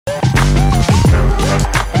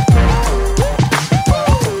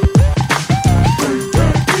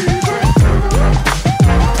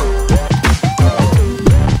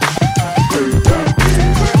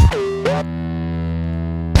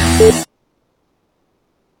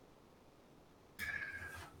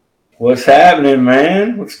What's happening,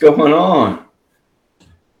 man? What's going on?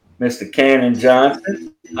 Mr. Cannon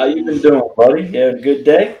Johnson. How you been doing, buddy? You had a good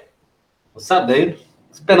day? What's up, dude?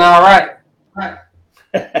 It's been all right.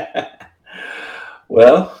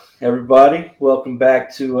 Well, everybody, welcome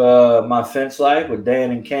back to My Fence Life with Dan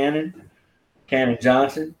and Cannon. Cannon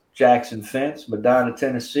Johnson, Jackson Fence, Medina,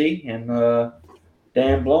 Tennessee, and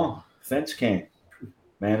Dan Blanc, Fence King,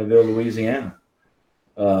 Mandeville, Louisiana.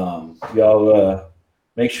 Y'all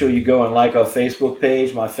make sure you go and like our Facebook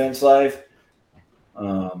page, My Fence Life.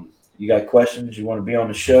 You got questions, you want to be on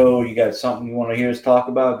the show, you got something you want to hear us talk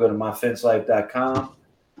about, go to myfencelife.com.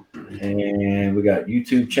 And we got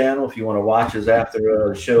YouTube channel if you want to watch us after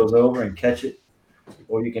the show's over and catch it.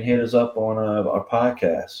 Or you can hit us up on our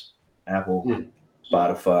podcast, Apple,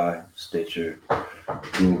 Spotify, Stitcher,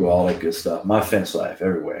 Google, all that good stuff. My Fence Life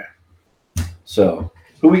everywhere. So,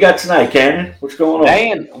 who we got tonight, Cannon? What's going on?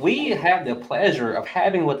 Dan, we have the pleasure of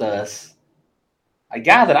having with us a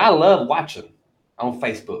guy that I love watching on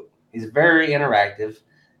Facebook. He's very interactive.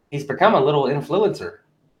 He's become a little influencer.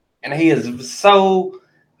 And he is so,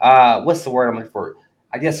 what's the word I'm looking for?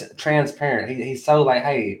 I guess transparent. He's so like,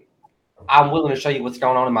 hey, I'm willing to show you what's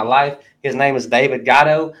going on in my life. His name is David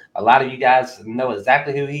Gatto. A lot of you guys know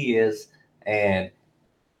exactly who he is. And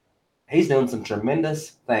he's doing some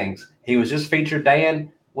tremendous things. He was just featured,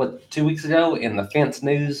 Dan, 2 weeks ago in the Fence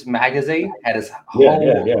News magazine. Had his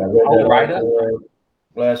whole write-up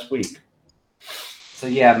last week. So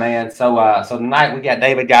yeah, man. So tonight we got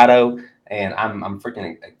David Gatto, and I'm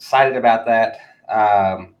freaking excited about that.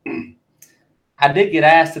 I did get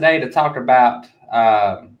asked today to talk about.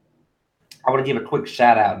 I want to give a quick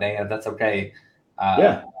shout out, Dan, if that's okay.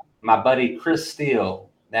 My buddy Chris Steele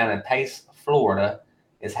down in Pace, Florida,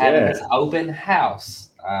 is having his open house.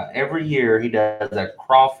 Every year he does a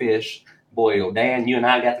crawfish boil. Dan, you and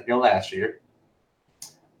I got to go last year.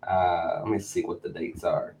 Let me see what the dates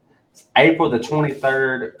are. It's April the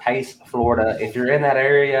 23rd, Pace, Florida. If you're in that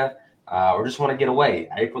area or just want to get away,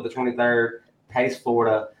 April the 23rd, Pace,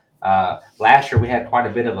 Florida. Last year we had quite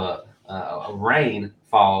a bit of a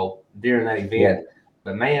rainfall during that event. Yeah.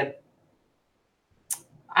 But man,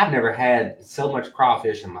 I've never had so much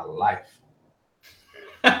crawfish in my life.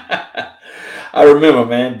 I remember,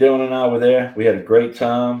 man, Dylan and I were there. We had a great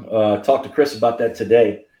time. Talked to Chris about that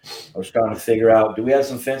today. I was trying to figure out, do we have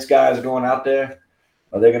some fence guys going out there?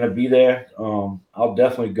 Are they going to be there? I'll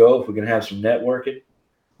definitely go if we can have some networking.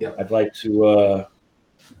 Yeah, I'd like to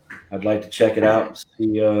check it out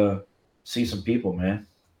and see some people, man.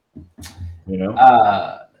 You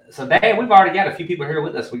know. So Dan, we've already got a few people here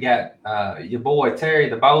with us. We got your boy Terry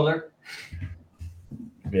the bowler.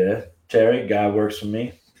 Yeah, Terry, guy works for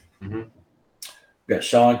me. Mm-hmm. We got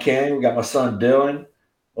Sean King. We got my son Dylan.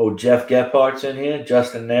 Oh, Jeff Gephardt's in here.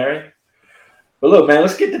 Justin Neri. But look, man,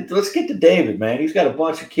 let's get to David, man. He's got a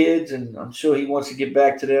bunch of kids, and I'm sure he wants to get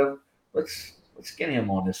back to them. Let's get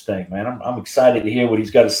him on this thing, man. I'm excited to hear what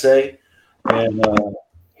he's got to say and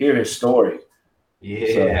hear his story.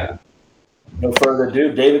 Yeah. So, no further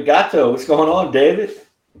ado, David Gatto. What's going on, David?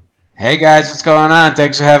 Hey guys, what's going on?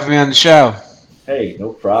 Thanks for having me on the show. Hey,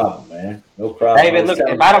 no problem, man. No problem. David, look,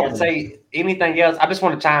 if I don't say anything else, I just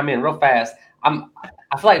want to chime in real fast. I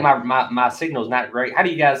feel like my signal's not great. How do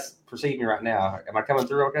you guys perceive me right now? Am I coming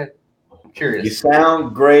through okay? I'm curious. You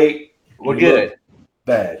sound great. We're good.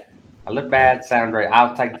 Bad. I look bad, sound great.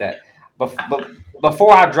 I'll take that. But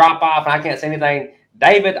before I drop off and I can't say anything,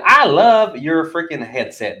 David, I love your freaking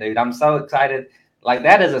headset, dude. I'm so excited. Like,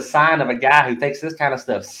 that is a sign of a guy who takes this kind of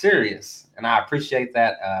stuff serious. And I appreciate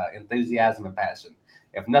that enthusiasm and passion.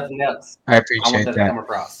 If nothing else, I appreciate that to come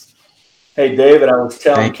across. Hey, David, I was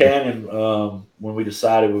telling Cannon when we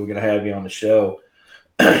decided we were going to have you on the show,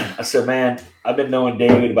 I said, man, I've been knowing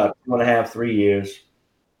David about 2.5, 3 years.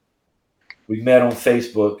 We met on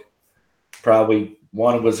Facebook. Probably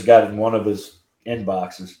one of us got in one of his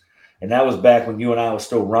inboxes. And that was back when you and I were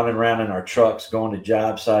still running around in our trucks, going to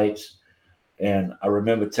job sites. And I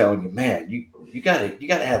remember telling you, man, you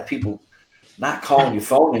gotta have people not calling your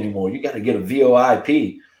phone anymore. You got to get a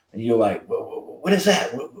VoIP. And you're like, what is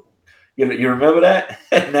that? You remember that?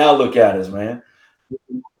 Now look at us, man.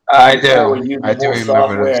 I do. I do remember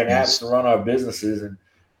software and apps to run our businesses, and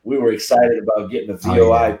we were excited about getting a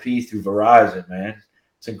VoIP through Verizon, man.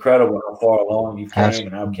 It's incredible how far along you've came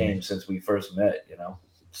and I've came since we first met, you know.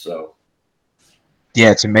 So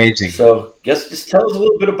yeah, it's amazing. So just tell us a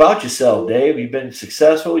little bit about yourself, Dave. You've been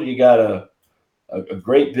successful. You got a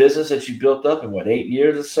great business that you built up in 8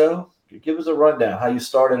 years or so. Give us a rundown how you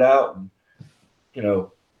started out, and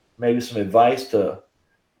maybe some advice to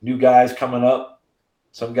new guys coming up,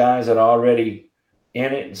 some guys that are already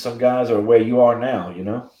in it, and some guys are where you are now.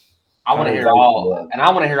 I want to hear all, and I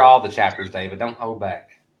want to hear all the chapters, David. Don't hold back.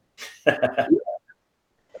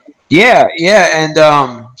 Yeah,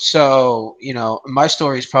 and so my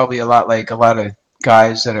story is probably a lot like a lot of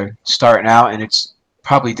guys that are starting out, and it's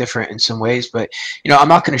probably different in some ways. But I'm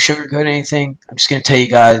not going to sugarcoat anything. I'm just going to tell you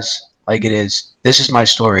guys like it is. This is my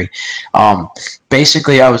story.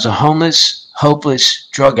 Basically, I was a homeless, hopeless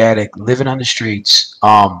drug addict living on the streets.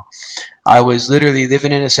 I was literally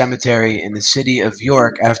living in a cemetery in the city of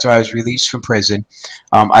York after I was released from prison.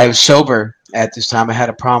 I was sober at this time. I had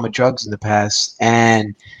a problem with drugs in the past,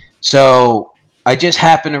 and so I just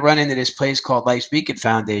happened to run into this place called Life's Beacon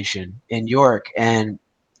Foundation in York. And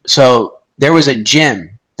so there was a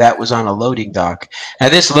gym that was on a loading dock. Now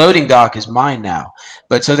this loading dock is mine now.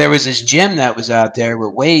 But so there was this gym that was out there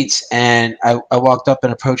with weights. And I walked up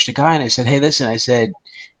and approached a guy and I said, hey, listen, I said,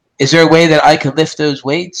 is there a way that I could lift those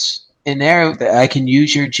weights in there that I can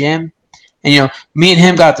use your gym? And, me and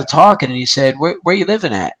him got to talking and he said, where are you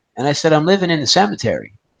living at? And I said, I'm living in the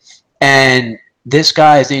cemetery. And this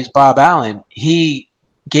guy, his name's Bob Allen, he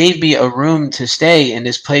gave me a room to stay in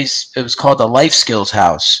this place. It was called the Life Skills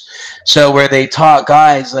House. So where they taught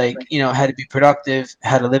guys like, how to be productive,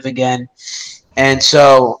 how to live again. And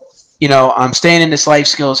so, I'm staying in this Life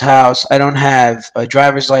Skills House. I don't have a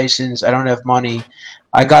driver's license. I don't have money.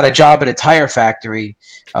 I got a job at a tire factory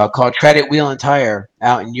called Credit Wheel and Tire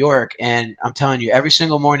out in York. And I'm telling you, every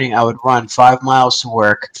single morning I would run 5 miles to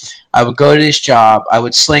work. I would go to this job. I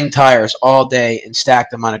would sling tires all day and stack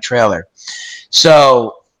them on a trailer.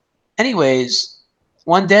 So anyways,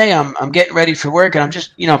 one day I'm getting ready for work and I'm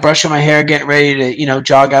just, brushing my hair, getting ready to,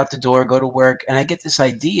 jog out the door, go to work. And I get this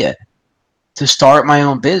idea to start my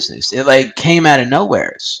own business. It like came out of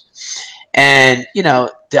nowheres. And,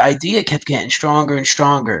 the idea kept getting stronger and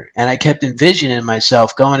stronger. And I kept envisioning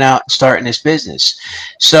myself going out and starting this business.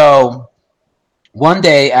 So one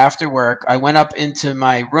day after work, I went up into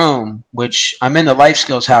my room, which I'm in the Life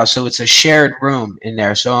Skills House. So it's a shared room in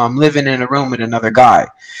there. So I'm living in a room with another guy.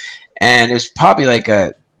 And it's probably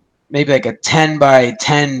maybe like a 10 by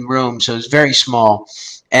 10 room. So it's very small.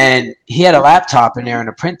 And he had a laptop in there and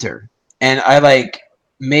a printer. And I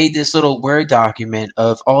made this little Word document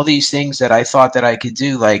of all these things that I thought that I could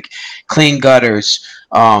do, like clean gutters,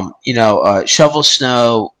 shovel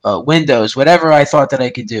snow, windows, whatever I thought that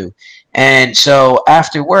I could do. And so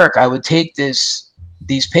after work, I would take these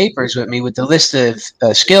papers with me with the list of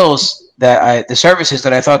skills the services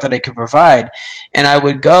that I thought that I could provide, and I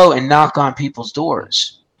would go and knock on people's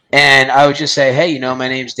doors. And I would just say, hey, my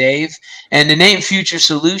name's Dave. And the name Future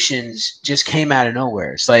Solutions just came out of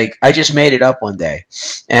nowhere. It's like I just made it up one day.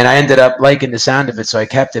 And I ended up liking the sound of it, so I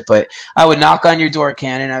kept it. But I would knock on your door,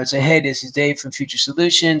 Cannon. I would say, hey, this is Dave from Future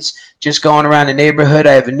Solutions. Just going around the neighborhood.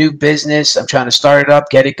 I have a new business. I'm trying to start it up,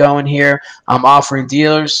 get it going here. I'm offering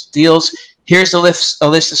deals. Here's a list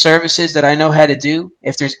of services that I know how to do.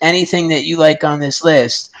 If there's anything that you like on this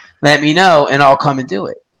list, let me know, and I'll come and do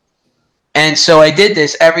it. And so I did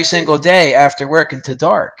this every single day after work until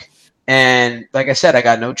dark. And like I said, I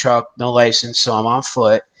got no truck, no license, so I'm on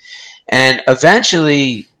foot. And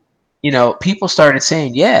eventually, people started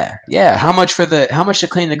saying, yeah, how much to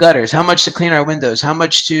clean the gutters? How much to clean our windows? How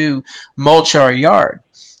much to mulch our yard?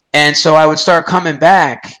 And so I would start coming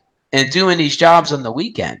back and doing these jobs on the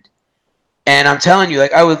weekend. And I'm telling you,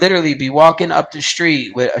 I would literally be walking up the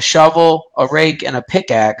street with a shovel, a rake, and a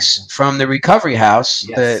pickaxe from the recovery house,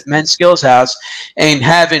 the men's skills house, and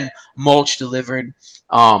having mulch delivered.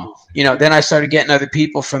 Then I started getting other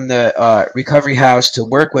people from the recovery house to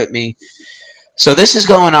work with me. So this is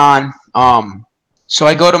going on. So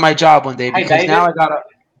I go to my job one day because now I got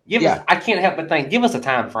to. I can't help but think. Give us a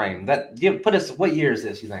time frame. What year is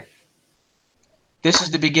this? You think? This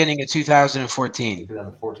is the beginning of 2014.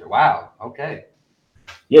 2014. Wow. Okay.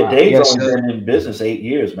 Yeah, Dave's only been in business 8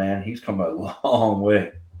 years, man. He's come a long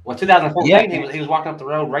way. Well, 2014, he was walking up the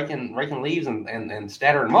road raking leaves and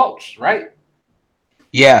scattering mulch, right?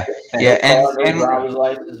 Yeah. And driver's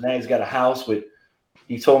license. Now he's got a house with.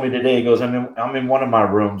 He told me today. He goes, I'm in one of my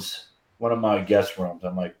rooms, one of my guest rooms.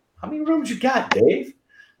 I'm like, how many rooms you got, Dave?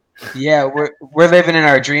 Yeah, we're living in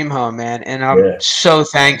our dream home, man, and I'm so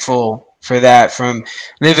thankful for that, from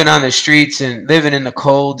living on the streets and living in the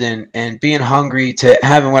cold and being hungry to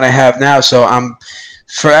having what I have now. So I'm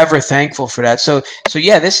forever thankful for that. So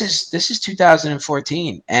yeah, this is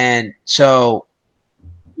 2014. And so,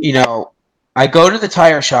 I go to the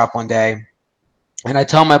tire shop one day and I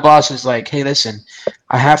tell my bosses hey, listen,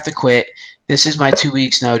 I have to quit. This is my 2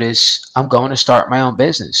 weeks notice. I'm going to start my own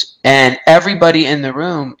business. And everybody in the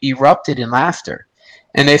room erupted in laughter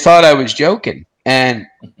and they thought I was joking. And,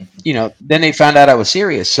 then they found out I was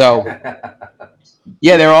serious. So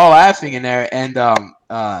Yeah, they were all laughing in there, and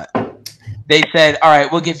they said, "All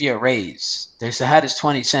right, we'll give you a raise." They said, "How does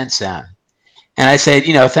 20 cents sound?" And I said,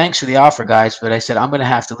 "Thanks for the offer, guys, but I said I'm going to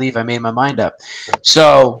have to leave. I made my mind up."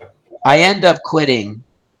 So I end up quitting,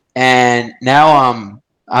 and now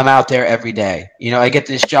I'm out there every day. I get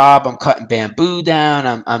this job. I'm cutting bamboo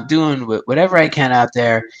down. I'm doing whatever I can out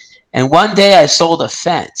there. And one day I sold a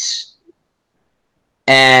fence,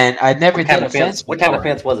 and I'd never did a fence before. What kind of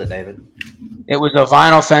fence was it, David? It was a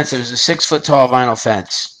vinyl fence. It was a 6-foot tall vinyl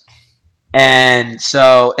fence. And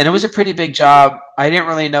it was a pretty big job. I didn't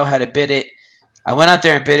really know how to bid it. I went out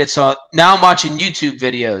there and bid it. So now I'm watching YouTube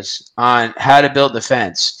videos on how to build the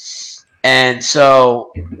fence. And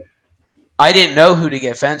so I didn't know who to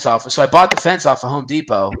get fence off of. So I bought the fence off of Home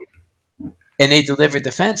Depot, and they delivered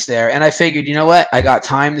the fence there. And I figured, you know what? I got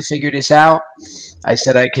time to figure this out. I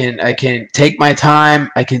said, I can take my time.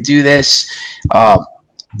 I can do this. I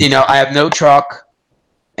have no truck.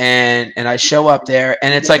 And I show up there,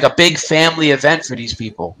 and it's like a big family event for these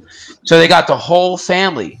people. So they got the whole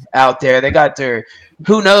family out there. They got their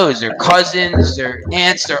cousins, their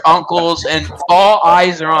aunts, their uncles, and all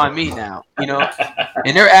eyes are on me now,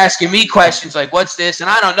 and they're asking me questions like, what's this? And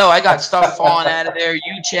I don't know. I got stuff falling out of their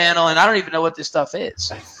channel, and I don't even know what this stuff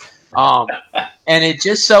is. And it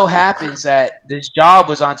just so happens that this job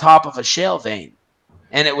was on top of a shale vein,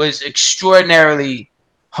 and it was extraordinarily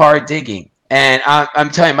hard digging. And I'm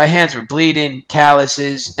telling you, my hands were bleeding,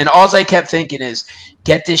 calluses, and all I kept thinking is,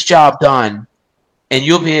 get this job done, and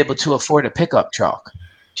you'll be able to afford a pickup truck.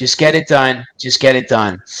 Just get it done. Just get it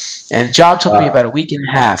done. And the job took me about a week and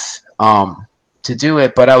a half to do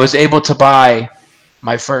it, but I was able to buy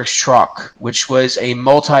my first truck, which was a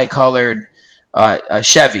multicolored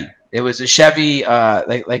Chevy. It was a Chevy,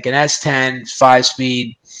 like an S10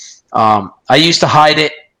 5-speed. I used to hide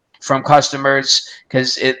it from customers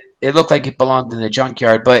because it looked like it belonged in the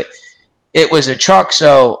junkyard, but it was a truck.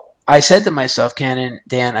 So I said to myself, Dan,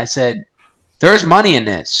 I said, there's money in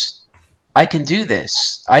this. I can do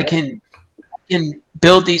this. I can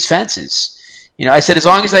build these fences. I said, as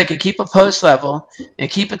long as I can keep a post level and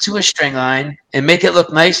keep it to a string line and make it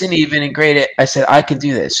look nice and even and grade it, I said, I can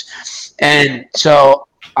do this. And so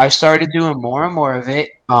I started doing more and more of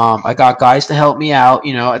it. I got guys to help me out.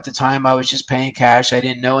 At the time I was just paying cash. I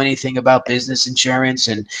didn't know anything about business insurance,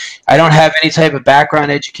 and I don't have any type of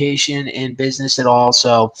background education in business at all.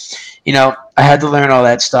 So, I had to learn all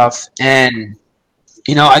that stuff. And,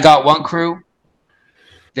 I got one crew,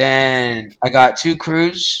 then I got 2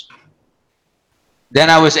 crews. Then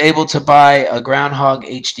I was able to buy a Groundhog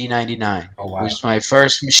HD99. Oh, wow. Which was my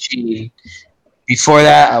first machine. Before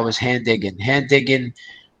that, I was hand digging,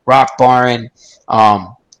 rock barring.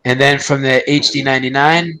 And then from the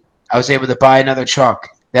HD99, I was able to buy another truck.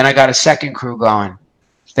 Then I got a second crew going.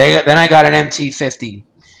 Then I got an MT50.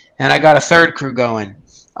 And I got a third crew going.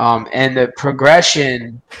 And the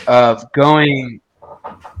progression of going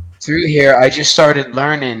through here, I just started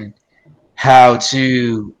learning how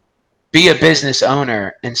to be a business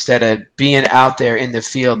owner instead of being out there in the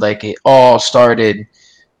field. Like, it all started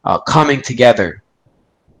coming together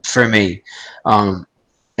for me.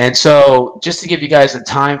 And so just to give you guys a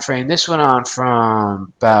time frame, this went on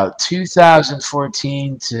from about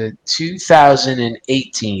 2014 to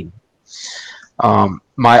 2018.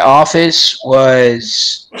 My office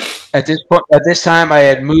was, at this time I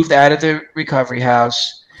had moved out of the recovery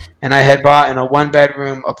house, and I had bought a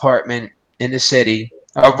 1-bedroom apartment in the city.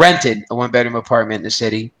 Rented a 1-bedroom apartment in the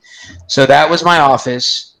city. So that was my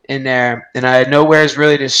office in there, and I had nowhere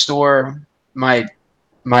really to store my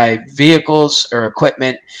vehicles or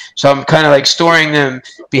equipment. So I'm kind of like storing them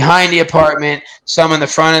behind the apartment, some in the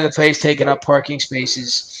front of the place, taking up parking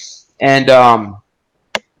spaces. And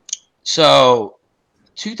so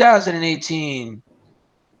 2018,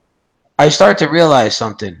 I start to realize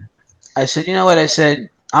something. I said, you know what? I said,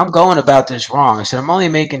 I'm going about this wrong. I said, I'm only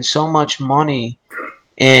making so much money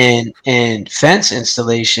in fence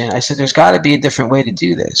installation. I said, there's got to be a different way to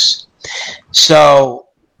do this. So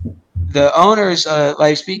the owners of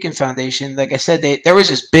Life Speaking Foundation, like I said, there was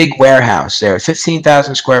this big warehouse there,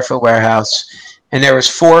 15,000 square foot warehouse, and there was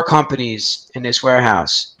 4 companies in this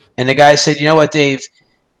warehouse. And the guy said, you know what, Dave,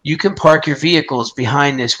 you can park your vehicles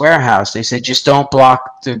behind this warehouse. They said, just don't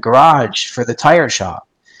block the garage for the tire shop.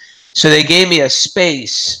 So they gave me a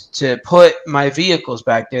space to put my vehicles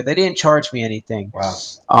back there. They didn't charge me anything. Wow.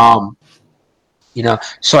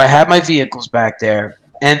 So I had my vehicles back there.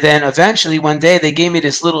 And then eventually one day they gave me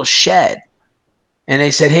this little shed. And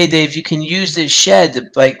they said, hey, Dave, you can use this shed to,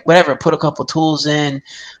 like, whatever, put a couple tools in,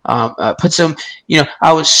 put some,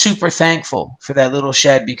 I was super thankful for that little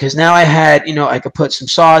shed, because now I had, I could put some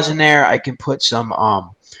saws in there. I can put some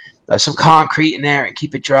concrete in there and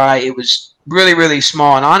keep it dry. It was really, really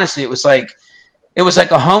small. And honestly, it was like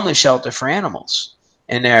a homeless shelter for animals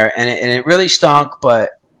in there. And it really stunk,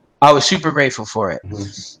 but I was super grateful for it.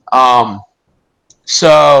 Mm-hmm.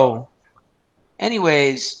 So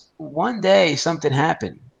anyways, one day something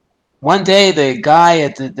happened. One day the guy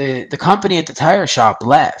at the company at the tire shop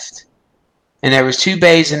left, and there was 2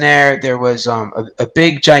 bays in there. There was a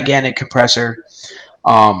big gigantic compressor,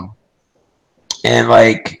 and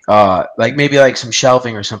like maybe like some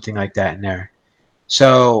shelving or something like that in there.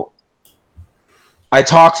 So I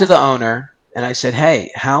talked to the owner and I said,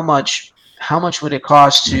 hey, how much would it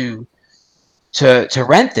cost to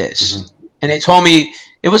rent this? Mm-hmm. And they told me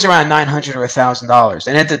it was around $900 or $1,000.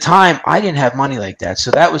 And at the time, I didn't have money like that. So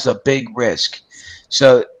that was a big risk.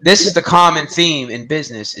 So this is the common theme in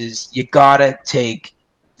business, is you got to take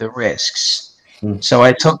the risks. Mm-hmm. So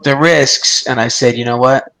I took the risks and I said, you know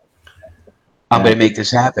what? I'm going to make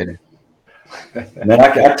this happen. Man,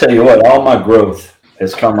 I tell you what, all my growth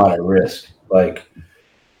has come out of risk. Like,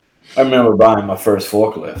 I remember buying my first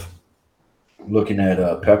forklift, looking at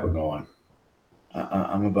Pepper going,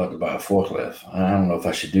 I'm about to buy a forklift. I don't know if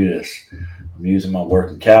I should do this. I'm using my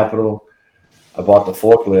working capital. I bought the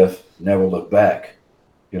forklift, never looked back,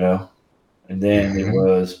 And then it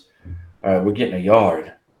was, all right, we're getting a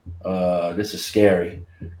yard. This is scary.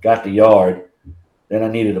 Got the yard. Then I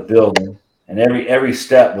needed a building. And every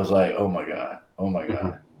step was like, oh, my God. Oh, my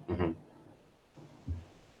God. Mm-hmm.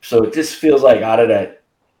 So it just feels like out of that,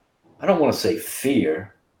 I don't want to say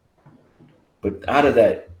fear, but out of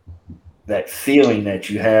that feeling that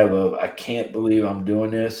you have of, I can't believe I'm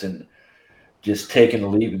doing this, and just taking the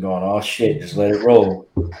leap and going, oh shit, just let it roll.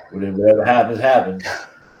 Whatever happens.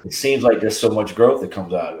 It seems like there's so much growth that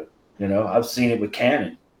comes out of it. I've seen it with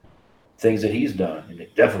Cannon, things that he's done, and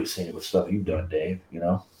I've definitely seen it with stuff you've done, Dave.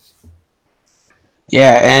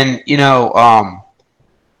 Yeah, and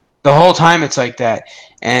the whole time it's like that,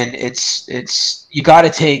 and it's you got to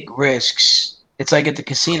take risks. It's like at the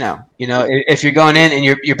casino, if you're going in and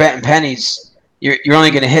you're betting pennies, you're only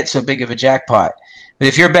going to hit so big of a jackpot. But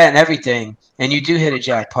if you're betting everything and you do hit a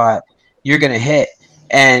jackpot, you're going to hit.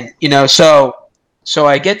 And, so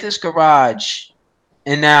I get this garage,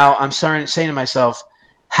 and now I'm starting saying to myself,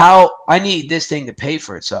 how I need this thing to pay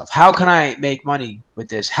for itself. How can I make money with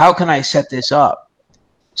this? How can I set this up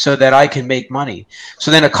so that I can make money? So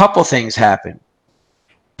then a couple things happen.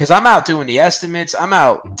 Because I'm out doing the estimates, I'm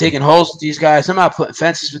out digging holes with these guys, I'm out putting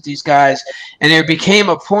fences with these guys, and there became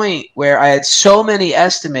a point where I had so many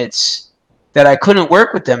estimates that I couldn't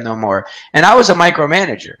work with them no more. And I was a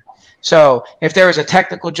micromanager. So if there was a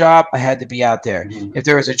technical job, I had to be out there. Mm-hmm. If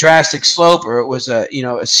there was a drastic slope, or it was a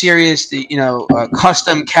serious a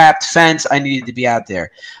custom capped fence, I needed to be out there.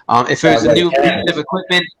 If it was a new piece of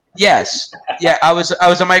equipment, yes, yeah, I was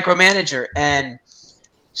a micromanager. And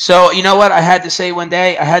so, you know what? I had to say one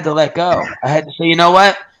day, I had to let go. I had to say, you know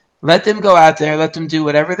what? Let them go out there. Let them do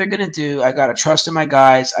whatever they're going to do. I got to trust in my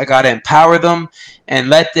guys. I got to empower them and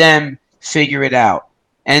let them figure it out.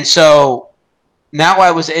 And so now I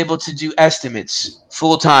was able to do estimates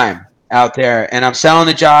full time out there, and I'm selling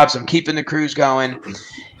the jobs. I'm keeping the crews going.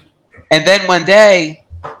 And then one day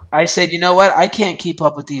I said, you know what? I can't keep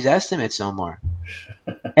up with these estimates no more.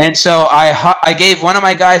 And so I gave one of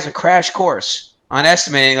my guys a crash course on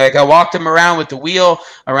estimating. Like, I walked him around with the wheel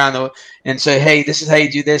and say, hey, this is how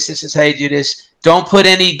you do this. This is how you do this. Don't put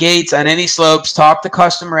any gates on any slopes. Talk the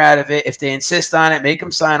customer out of it. If they insist on it, make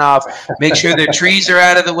them sign off. Make sure their trees are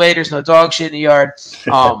out of the way. There's no dog shit in the yard.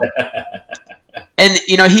 And,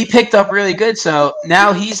 he picked up really good. So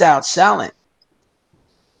now he's out selling.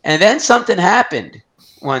 And then something happened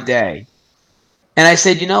one day. And I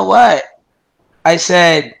said, you know what? I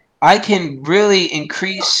said, I can really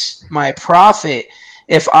increase my profit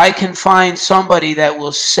if I can find somebody that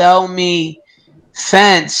will sell me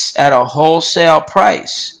fence at a wholesale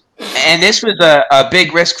price. And this was a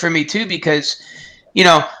big risk for me too, because,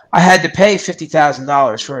 I had to pay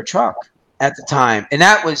 $50,000 for a truck at the time. And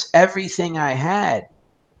that was everything I had.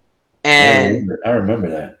 And I remember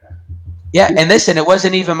that. Yeah. And listen, it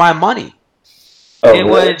wasn't even my money. Oh, it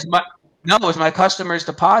really? it was my customers'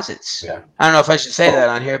 deposits. Yeah. I don't know if I should say that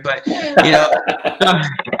on here, but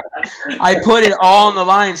I put it all on the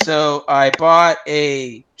line. So I bought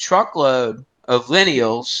a truckload of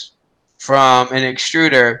lineals from an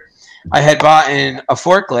extruder. I had bought in a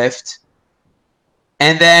forklift,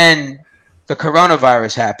 and then the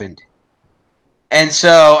coronavirus happened. And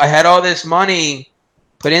so I had all this money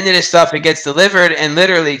put into this stuff. It gets delivered, and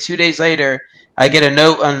literally 2 days later, I get a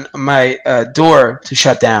note on my door to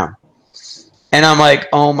shut down. And I'm like,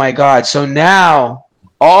 oh my God. So now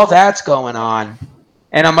all that's going on.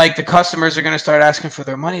 And I'm like, the customers are going to start asking for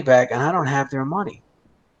their money back, and I don't have their money.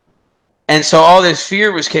 And so all this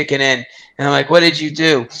fear was kicking in. And I'm like, what did you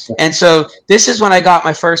do? And so this is when I got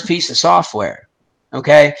my first piece of software.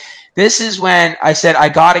 Okay. This is when I said, I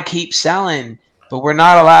got to keep selling, but we're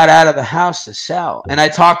not allowed out of the house to sell. And I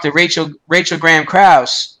talked to Rachel Graham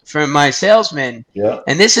Krause from My Salesman. Yeah.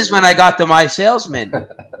 And this is when I got to My Salesman.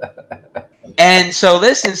 And so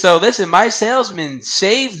listen, My Salesman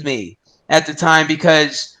saved me at the time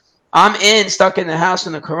because I'm stuck in the house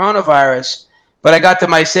in the coronavirus, but I got to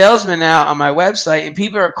My Salesman now on my website, and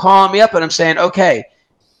people are calling me up, and I'm saying, okay,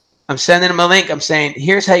 I'm sending them a link. I'm saying,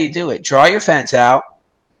 here's how you do it. Draw your fence out.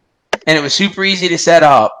 And it was super easy to set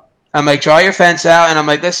up. I'm like, draw your fence out. And I'm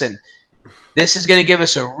like, listen, this is going to give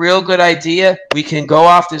us a real good idea. We can go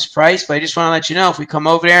off this price, but I just want to let you know, if we come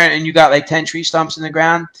over there and you got like 10 tree stumps in the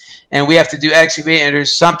ground and we have to do excavate and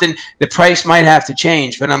there's something, the price might have to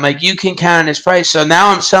change. But I'm like, you can count on this price. So now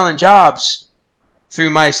I'm selling jobs through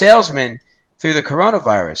My Salesman through the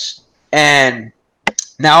coronavirus. And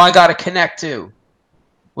now I got to connect too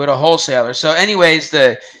with a wholesaler. So anyways,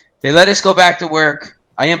 they let us go back to work.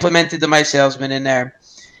 I implemented the My Salesman in there.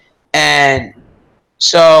 And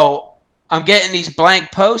so I'm getting these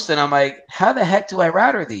blank posts, and I'm like, how the heck do I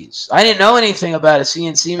router these? I didn't know anything about a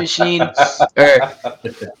CNC machine.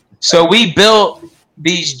 So we built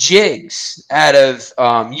these jigs out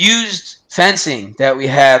of used fencing that we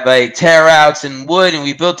had, like tear outs and wood, and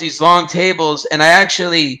we built these long tables. And I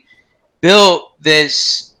actually built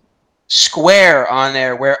this square on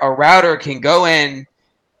there where a router can go in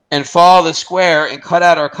and follow the square and cut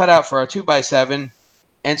out our cutout for our 2x7.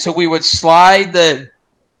 And so we would slide the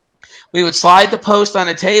post on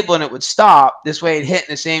a table and it would stop. This way it hit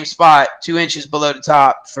in the same spot 2 inches below the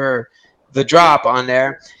top for the drop on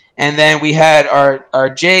there. And then we had our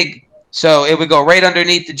jig. So it would go right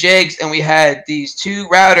underneath the jigs, and we had these 2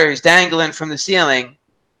 routers dangling from the ceiling.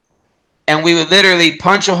 And we would literally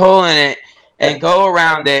punch a hole in it and go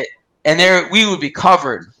around it. And there we would be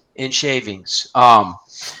covered in shavings.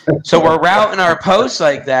 So we're routing our posts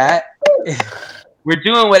like that. We're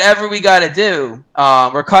doing whatever we got to do.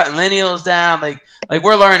 We're cutting lineals down. Like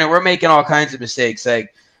we're learning. We're making all kinds of mistakes.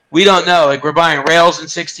 Like we don't know. Like we're buying rails in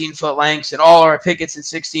 16-foot lengths and all our pickets in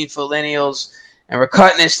 16-foot lineals, and we're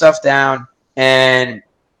cutting this stuff down. And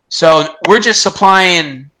so we're just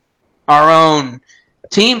supplying our own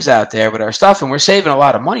teams out there with our stuff, and we're saving a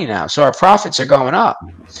lot of money now. So our profits are going up.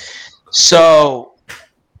 So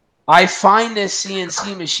I find this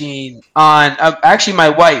CNC machine on actually my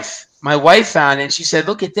wife. My wife found it, and she said,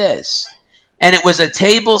 look at this. And it was a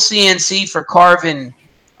table CNC for carving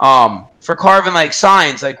like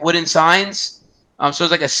signs, like wooden signs. So it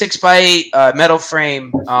was like a 6x8 metal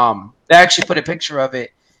frame. They actually put a picture of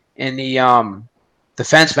it in the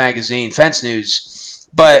Fence magazine, Fence News.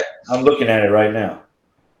 But I'm looking at it right now.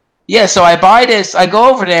 Yeah, so I buy this, I go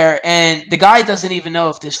over there, and the guy doesn't even know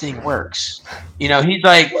if this thing works. You know, he's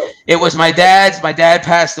like, it was my dad's, my dad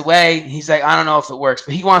passed away. He's like, I don't know if it works,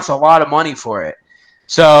 but he wants a lot of money for it.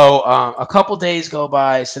 So a couple days go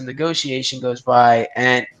by, some negotiation goes by,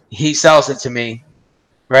 and he sells it to me,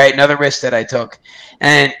 right? Another risk that I took.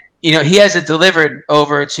 And, you know, he has it delivered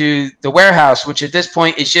over to the warehouse, which at this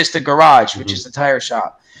point is just a garage, which is the tire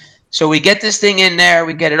shop. So we get this thing in there,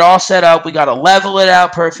 we get it all set up, we got to level it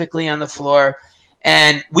out perfectly on the floor,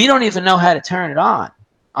 and we don't even know how to turn it on,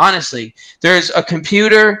 honestly. There's a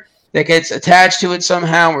computer that gets attached to it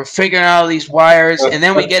somehow, we're figuring out all these wires, and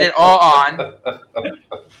then we get it all on,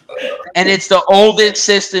 and it's the oldest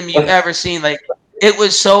system you've ever seen. Like, it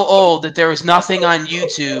was so old that there was nothing on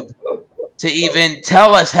YouTube to even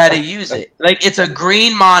tell us how to use it. Like, it's a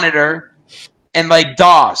green monitor and, like,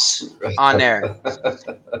 DOS on there.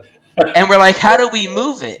 And we're like, how do we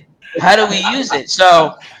move it? How do we use it?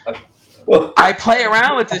 So I play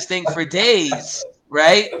around with this thing for days,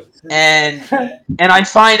 right? And I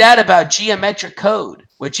find out about geometric code,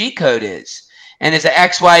 what G-code is. And it's an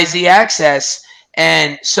XYZ access.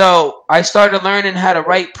 And so I started learning how to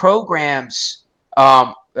write programs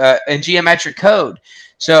in geometric code.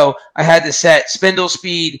 So I had to set spindle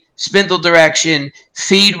speed, spindle direction,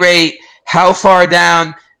 feed rate, how far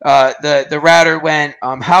down the router went,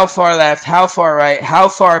 how far left, how far right, how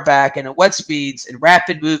far back, and at what speeds, and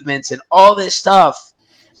rapid movements, and all this stuff.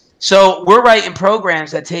 So we're writing programs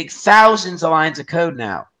that take thousands of lines of code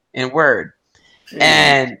now in Word.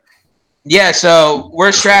 And yeah, so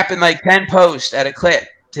we're strapping like 10 posts at a clip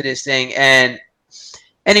to this thing. And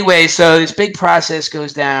anyway, so this big process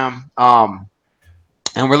goes down,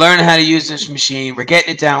 and we're learning how to use this machine. We're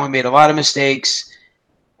getting it down. We made a lot of mistakes,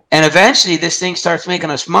 and eventually this thing starts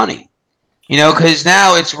making us money. Because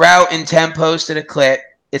now it's route and tempos to the clip.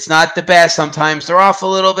 It's not the best. Sometimes they're off a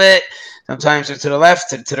little bit. Sometimes they're to the left,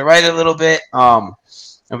 to the right a little bit.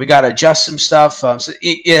 And we got to adjust some stuff. So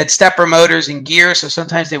you had stepper motors and gears, so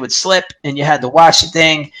sometimes they would slip, and you had to watch the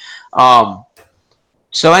thing.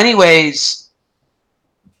 So anyways,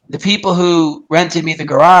 the people who rented me the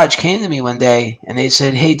garage came to me one day, and they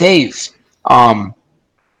said, "Hey, Dave,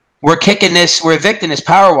 we're evicting this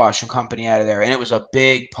power washing company out of there." And it was a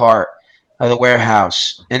big part of the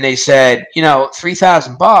warehouse. And they said,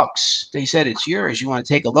 $3,000. They said, "It's yours. You want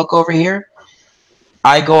to take a look over here?"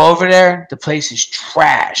 I go over there. The place is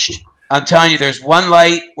trashed. I'm telling you, there's one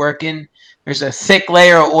light working. There's a thick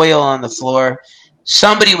layer of oil on the floor.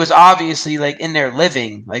 Somebody was obviously like in there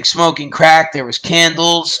living, like smoking crack. There was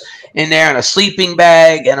candles in there and a sleeping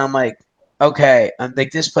bag. And I'm like, okay, I'm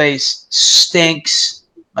like, this place stinks.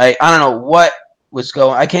 Like, I don't know what was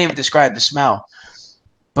going. I can't even describe the smell.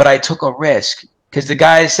 But I took a risk because the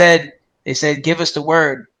guy said, "Give us the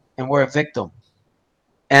word and we're a victim."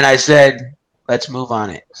 And I said, "Let's move on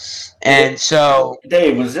it." And so,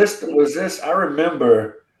 Dave, was this? I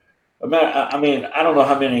remember. I mean, I don't know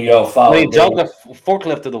how many of y'all followed. He jumped the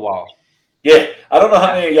forklift to the wall. Yeah, I don't know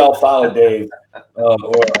how many of y'all follow Dave or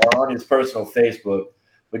on his personal Facebook,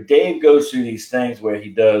 but Dave goes through these things where he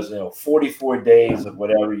does, 44 days of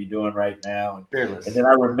whatever you're doing right now. And then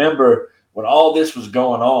I remember when all this was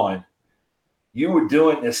going on, you were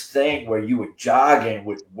doing this thing where you were jogging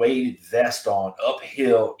with weighted vest on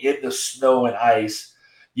uphill in the snow and ice.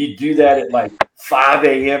 You do that at like 5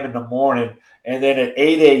 a.m. in the morning. And then at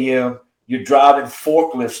 8 a.m., you're driving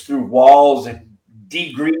forklifts through walls and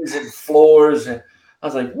degreasing floors. And I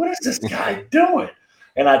was like, what is this guy doing?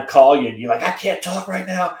 And I'd call you and you're like, I can't talk right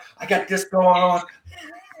now. I got this going on.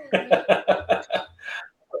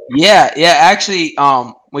 Yeah. Actually,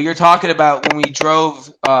 what you're talking about when we drove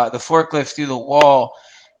the forklift through the wall,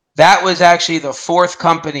 that was actually the fourth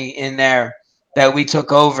company in there that we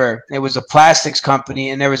took over. It was a plastics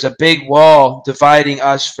company, and there was a big wall dividing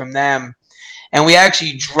us from them. And we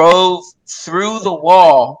actually drove through the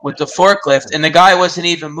wall with the forklift, and the guy wasn't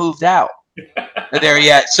even moved out there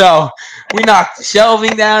yet. So we knocked the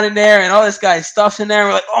shelving down in there and all this guy's stuff in there.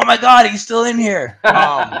 We're like, oh my God, he's still in here.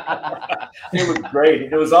 It was great.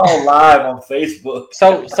 It was all live on Facebook.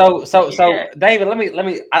 So, David, let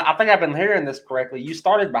me. I think I've been hearing this correctly. You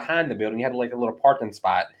started behind the building. You had like a little parking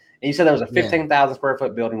spot, and you said there was a 15,000 square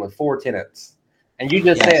foot building with 4 tenants. And you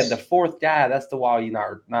just said the fourth guy. That's the wall you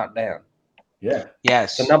knocked down. Yeah.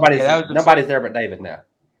 Yes. So nobody's there but David now.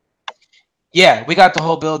 Yeah, we got the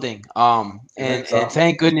whole building. And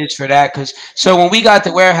thank goodness for that. So when we got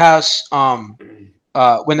the warehouse,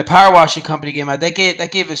 when the power washing company came out, they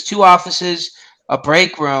gave us 2 offices, a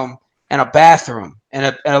break room, and a bathroom,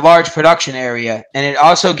 and a large production area. And it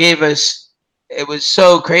also gave us, it was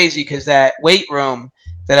so crazy because that weight room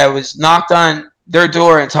that I was knocked on their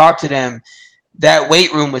door and talked to them, that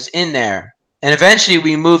weight room was in there. And eventually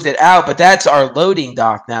we moved it out, but that's our loading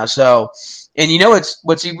dock now. So, and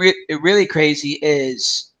what's really crazy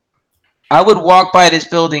is I would walk by this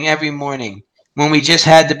building every morning when we just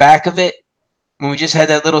had the back of it, when we just had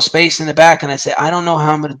that little space in the back, and I said, I don't know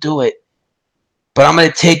how I'm going to do it, but I'm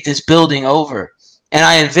going to take this building over. And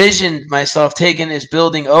I envisioned myself taking this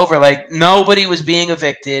building over. Like nobody was being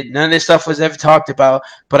evicted. None of this stuff was ever talked about.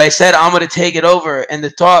 But I said, I'm going to take it over. And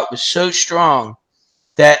the thought was so strong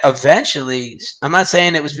that eventually, I'm not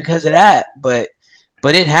saying it was because of that, but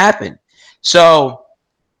it happened. So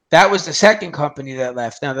that was the second company that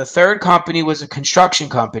left. Now the third company was a construction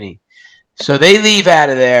company. So they leave out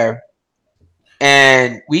of there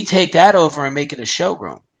and we take that over and make it a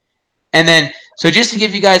showroom. And then, so just to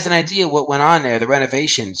give you guys an idea what went on there, the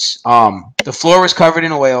renovations, the floor was covered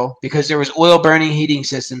in oil because there was oil burning heating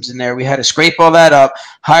systems in there. We had to scrape all that up,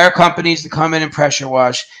 hire companies to come in and pressure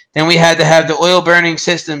wash. Then we had to have the oil burning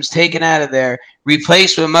systems taken out of there,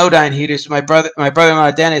 replaced with Modine heaters. My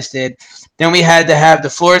brother-in-law Dennis did. Then we had to have the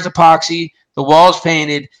floors epoxy, the walls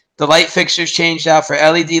painted, the light fixtures changed out for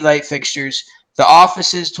LED light fixtures, the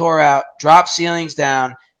offices tore out, drop ceilings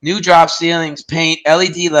down, new drop ceilings, paint,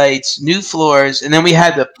 LED lights, new floors, and then we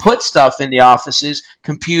had to put stuff in the offices,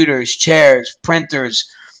 computers, chairs, printers.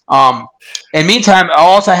 And meantime,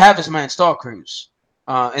 all I have is my install crews.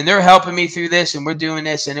 And they're helping me through this, and we're doing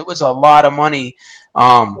this, and it was a lot of money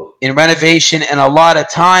in renovation and a lot of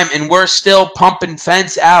time, and we're still pumping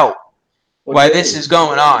fence out while Dave, this is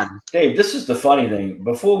going on. Dave, this is the funny thing.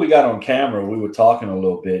 Before we got on camera, we were talking a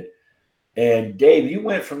little bit. And Dave, you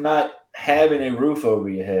went from not having a roof over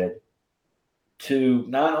your head to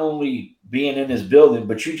not only being in this building,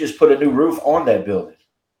 but you just put a new roof on that building,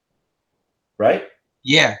 right?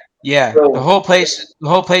 Yeah. So, the whole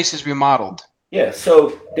place is remodeled. Yeah.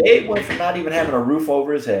 So Dave went from not even having a roof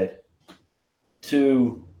over his head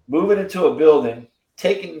to moving into a building,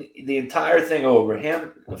 taking the entire thing over,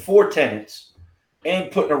 him, the 4 tenants,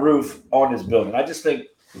 and putting a roof on his building. I just think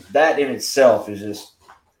that in itself is just,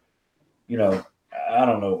 I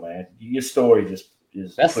don't know, man. Your story just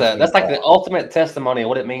is. That's like the ultimate testimony of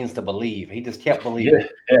what it means to believe. He just kept believing.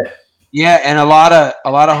 Yeah, and a lot of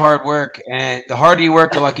hard work, and the harder you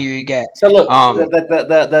work, the luckier you get. So look,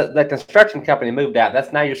 the construction company moved out.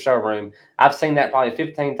 That's now your showroom. I've seen that probably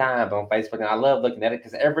 15 times on Facebook, and I love looking at it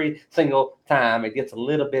because every single time it gets a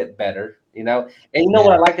little bit better, And you know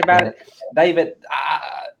what I like about it, David?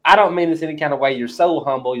 I don't mean this any kind of way. You're so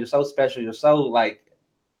humble. You're so special. You're so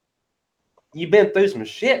you've been through some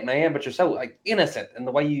shit, man. But you're so innocent in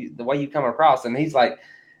the way you come across. And he's like,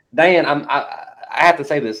 Dan, I have to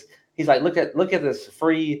say this. He's like, look at this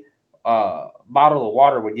free bottle of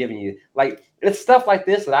water we're giving you. It's stuff like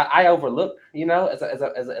this that I overlook, as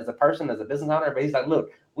a person, as a business owner. But he's like,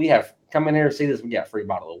 look, we have come in here to see this. We got a free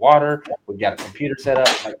bottle of water. We've got a computer set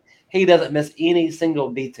up. He doesn't miss any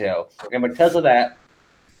single detail, and because of that,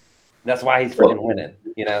 that's why he's freaking winning.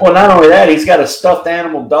 Well, not only that, he's got a stuffed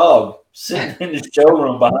animal dog sitting in the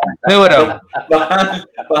showroom behind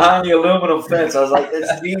the aluminum fence. I was like,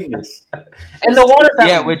 that's genius. And the water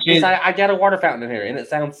fountain. I got a water fountain in here, and it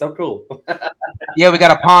sounds so cool. Yeah, we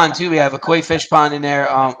got a pond too. We have a koi fish pond in there.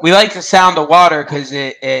 We like the sound of water because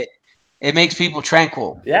it makes people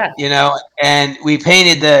tranquil. Yeah. And we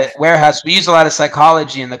painted the warehouse. We use a lot of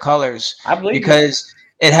psychology in the colors because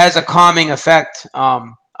it has a calming effect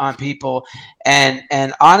on people.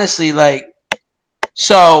 And honestly,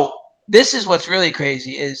 so this is what's really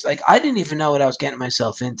crazy is I didn't even know what I was getting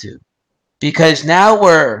myself into, because now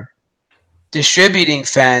we're distributing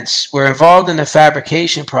fence. We're involved in the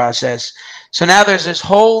fabrication process. So now there's this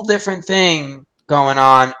whole different thing going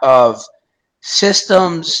on of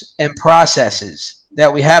systems and processes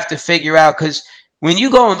that we have to figure out. Because when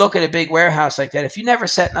you go and look at a big warehouse like that, if you never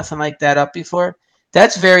set nothing like that up before,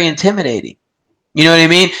 that's very intimidating. You know what I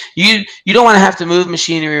mean? You don't want to have to move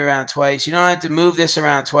machinery around twice. You don't have to move this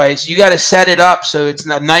around twice. You got to set it up so it's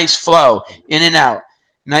a nice flow in and out,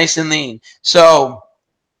 nice and lean. So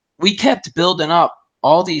we kept building up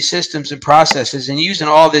all these systems and processes and using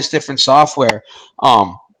all this different software.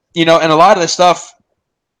 And a lot of the stuff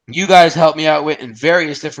you guys helped me out with, and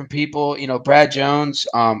various different people, Brad Jones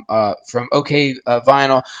from OK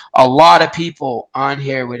Vinyl. A lot of people on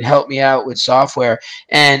here would help me out with software,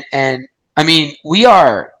 and I mean, we're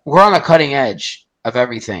on the cutting edge of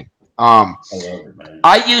everything. I love it, man.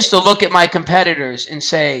 I used to look at my competitors and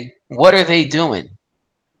say, what are they doing?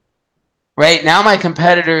 Right now, my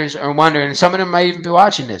competitors are wondering, and some of them might even be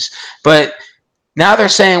watching this, but now they're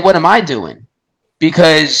saying, what am I doing?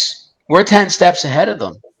 Because we're 10 steps ahead of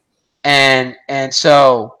them. And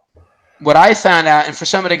so what I found out, and for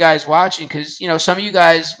some of the guys watching, because, some of you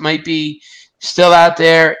guys might be still out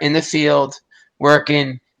there in the field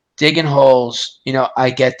working, digging holes,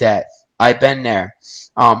 I get that. I've been there.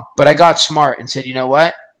 But I got smart and said, you know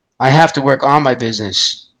what? I have to work on my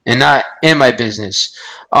business and not in my business.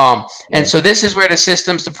 And so this is where the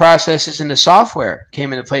systems, the processes, and the software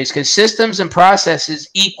came into place, because systems and processes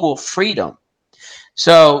equal freedom.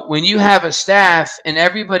 So when you have a staff and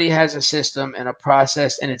everybody has a system and a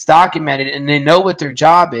process and it's documented and they know what their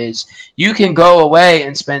job is, you can go away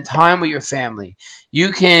and spend time with your family.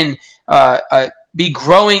 You can be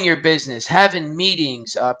growing your business, having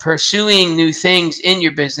meetings, pursuing new things in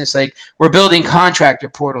your business. Like we're building contractor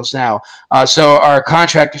portals now. So our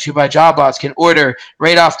contractors who buy job lots can order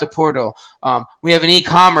right off the portal. We have an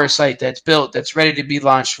e-commerce site that's built, that's ready to be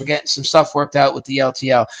launched. We're getting some stuff worked out with the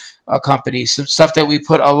LTL company, some stuff that we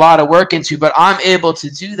put a lot of work into, but I'm able to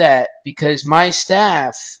do that because my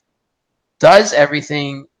staff does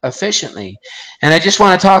everything efficiently. And I just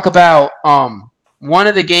want to talk about one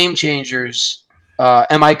of the game changers.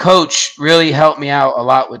 And my coach really helped me out a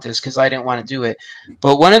lot with this because I didn't want to do it.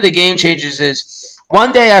 But one of the game changers is,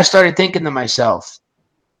 one day I started thinking to myself,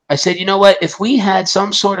 I said, you know what? If we had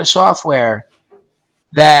some sort of software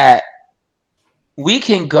that we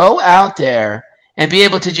can go out there and be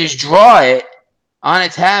able to just draw it on a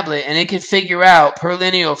tablet and it can figure out per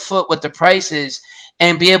linear foot what the price is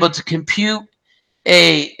and be able to compute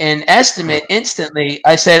an estimate instantly,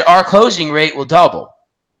 I said our closing rate will double.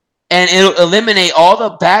 And it'll eliminate all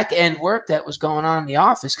the back end work that was going on in the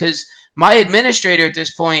office. Because my administrator at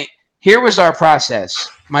this point here was our process.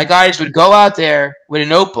 My guys would go out there with a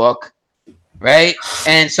notebook, right,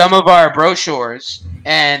 and some of our brochures,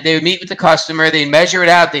 and they would meet with the customer. They'd measure it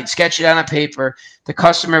out. They'd sketch it out on paper. The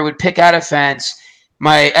customer would pick out a fence.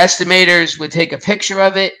 My estimators would take a picture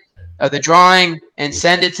of it, of the drawing, and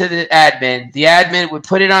send it to the admin. The admin would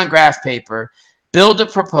put it on graph paper, build a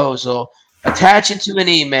proposal, attach it to an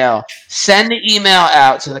email, send the email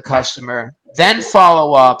out to the customer, then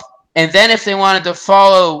follow up. And then if they wanted to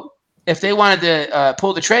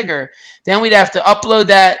pull the trigger, then we'd have to upload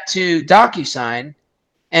that to DocuSign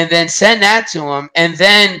and then send that to them, and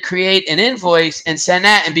then create an invoice and send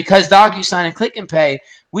that. And because DocuSign and Click and Pay,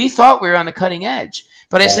 we thought we were on the cutting edge.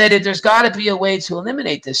 But I said that there's got to be a way to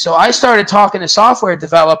eliminate this. So I started talking to software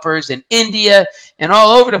developers in India and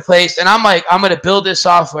all over the place. And I'm like, I'm going to build this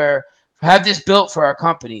software, have this built for our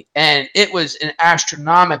company. And it was an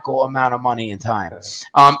astronomical amount of money and time.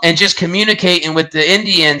 And just communicating with the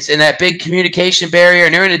Indians and that big communication barrier,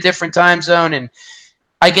 and they're in a different time zone. And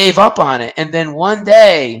I gave up on it. And then one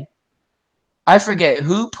day, I forget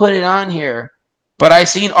who put it on here, but I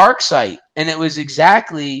seen ArcSight, and it was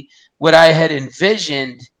exactly what I had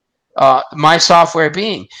envisioned my software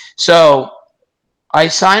being. So I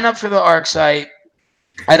sign up for the ArcSight.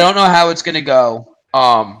 I don't know how it's going to go.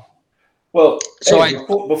 Before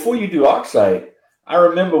you do ArcSight, I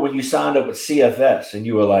remember when you signed up with CFS, and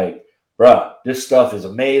you were like, bruh, this stuff is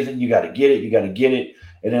amazing. You got to get it. You got to get it.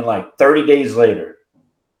 And then like 30 days later,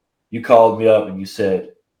 you called me up and you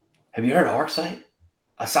said, have you heard of ArcSight?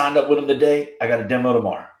 I signed up with them today. I got a demo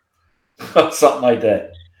tomorrow. Something like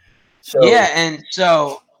that. So, yeah, and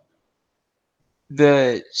so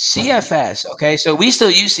the CFS, okay, so we still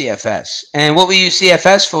use CFS. And what we use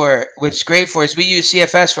CFS for, which is great for, is we use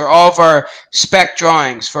CFS for all of our spec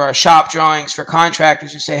drawings, for our shop drawings, for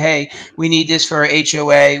contractors who say, hey, we need this for our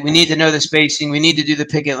HOA. We need to know the spacing. We need to do the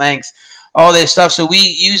picket length, all this stuff. So we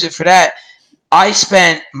use it for that. I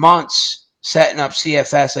spent months setting up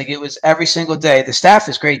CFS. Like, it was every single day. The staff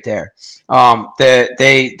is great there.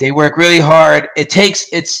 They work really hard.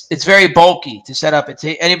 It's very bulky to set up.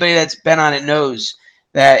 Anybody that's been on it knows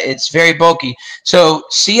that it's very bulky. So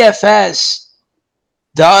CFS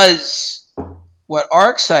does what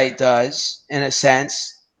ArcSight does in a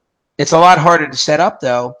sense. It's a lot harder to set up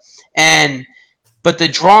though. But the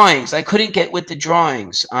drawings, I couldn't get with the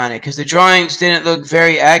drawings on it because the drawings didn't look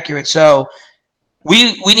very accurate. So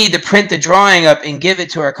we need to print the drawing up and give it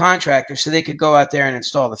to our contractor so they could go out there and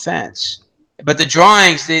install the fence. But the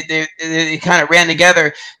drawings, they kind of ran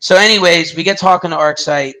together. So anyways, we get talking to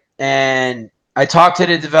ArcSight, and I talked to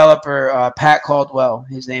the developer, Pat Caldwell,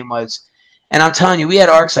 his name was. And I'm telling you, we had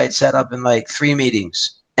ArcSight set up in like 3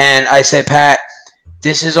 meetings. And I said, Pat,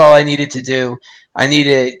 this is all I needed to do. I need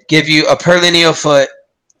to give you a per lineal foot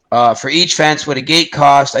for each fence, what a gate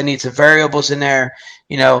cost. I need some variables in there.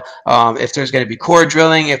 You know, if there's going to be core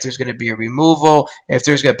drilling, if there's going to be a removal, if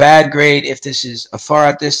there's a bad grade, if this is a far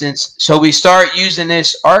out distance. So we start using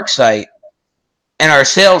this ArcSight, and our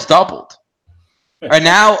sales doubled. And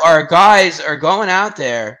now our guys are going out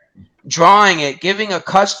there, drawing it, giving a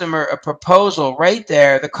customer a proposal right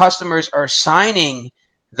there. The customers are signing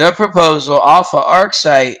the proposal off of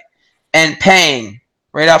ArcSight and paying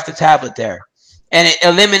right off the tablet there. And it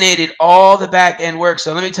eliminated all the back end work.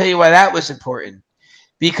 So let me tell you why that was important.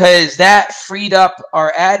 Because that freed up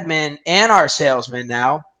our admin and our salesmen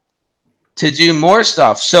now to do more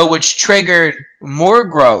stuff. So which triggered more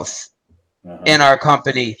growth in our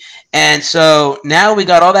company. And so now we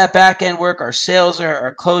got all that back end work. Our sales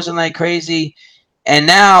are closing like crazy. And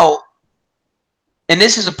now, and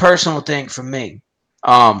this is a personal thing for me.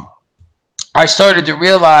 I started to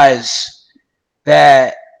realize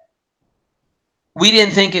that we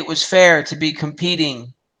didn't think it was fair to be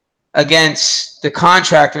competing against the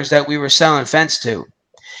contractors that we were selling fence to,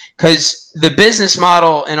 because the business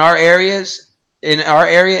model in our area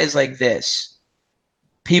is like this.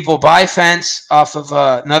 People buy fence off of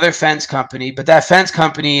another fence company, but that fence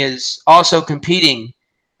company is also competing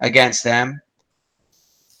against them.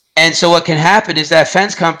 And so what can happen is that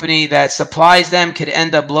fence company that supplies them could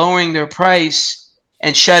end up lowering their price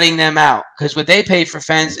and shutting them out, because what they pay for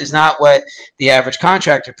fence is not what the average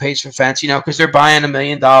contractor pays for fence, you know, because they're buying $1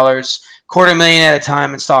 million, $250,000 at a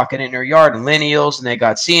time and stocking it in their yard and lineals, and they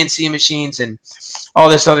got CNC machines and all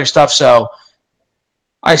this other stuff. So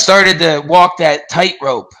I started to walk that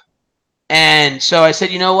tightrope. And so I said,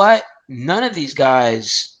 you know what? None of these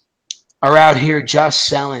guys are out here just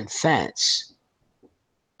selling fence.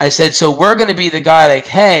 I said, so we're going to be the guy like,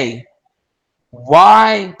 hey,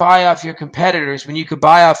 why buy off your competitors when you could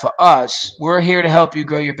buy off of us? We're here to help you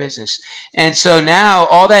grow your business. And so now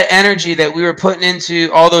all that energy that we were putting into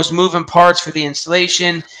all those moving parts for the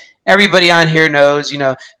installation, everybody on here knows,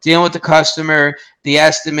 dealing with the customer, the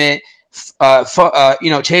estimate,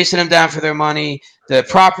 chasing them down for their money, the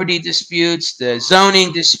property disputes, the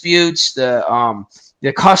zoning disputes, the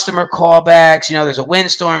customer callbacks. There's a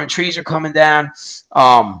windstorm and trees are coming down.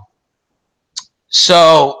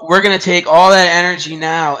 So we're going to take all that energy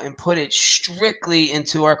now and put it strictly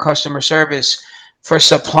into our customer service for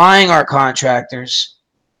supplying our contractors.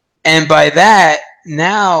 And by that,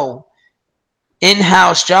 now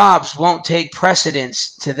in-house jobs won't take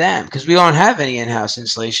precedence to them because we don't have any in-house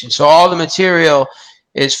installation. So all the material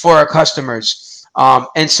is for our customers.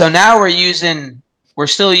 And so now we're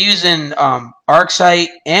still using ArcSite,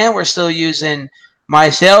 and we're still using My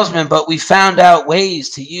Salesman, but we found out ways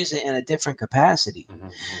to use it in a different capacity. Mm-hmm.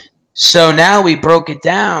 So now we broke it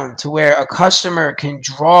down to where a customer can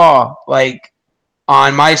draw, like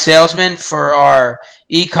on My Salesman for our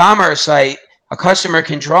e-commerce site, a customer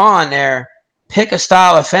can draw on there, pick a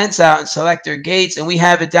style of fence out and select their gates, and we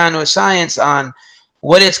have it down to a science on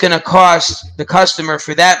what it's going to cost the customer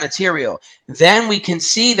for that material. Then we can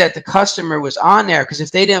see that the customer was on there, because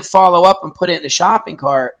if they didn't follow up and put it in the shopping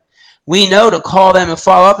cart, we know to call them and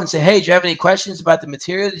follow up and say, hey, do you have any questions about the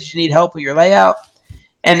material? Did you need help with your layout?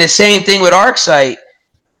 And the same thing with ArcSite.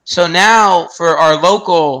 So now for our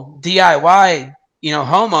local DIY,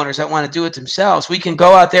 homeowners that want to do it themselves, we can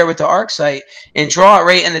go out there with the ArcSite and draw it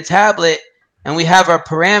right in the tablet, and we have our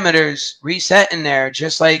parameters reset in there,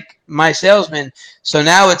 just like My Salesman. So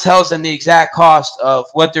now it tells them the exact cost of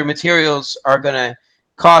what their materials are going to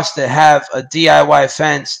cost to have a DIY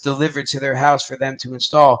fence delivered to their house for them to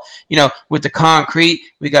install. With the concrete,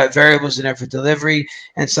 we got variables in there for delivery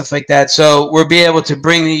and stuff like that. So we'll be able to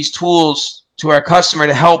bring these tools to our customer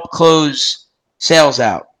to help close sales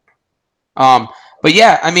out. But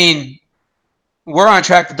yeah, we're on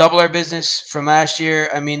track to double our business from last year.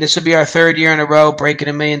 This will be our third year in a row breaking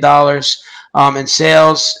 $1 million in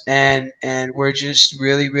sales, and we're just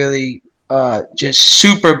really, really just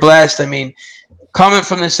super blessed. Coming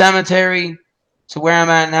from the cemetery to where I'm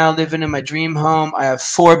at now, living in my dream home. I have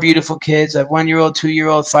 4 beautiful kids. I have 1-year-old,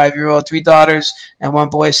 2-year-old, 5-year-old, 3 daughters, and 1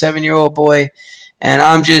 boy, 7-year-old boy. And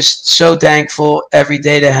I'm just so thankful every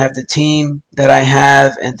day to have the team that I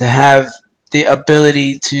have and to have the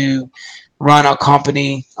ability to run a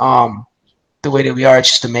company the way that we are. It's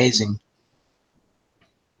just amazing.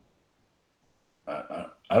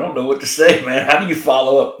 I don't know what to say, man. How do you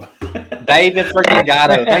follow up? David freaking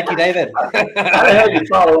Gatto. Thank you, David. How the hell do you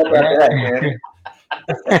follow up on that,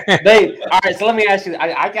 man? Dave, all right, so let me ask you.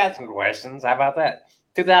 I got some questions. How about that?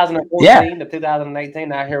 2014 to 2018.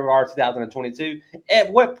 Now here we are, 2022. At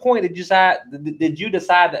what point did you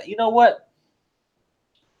decide that, you know what?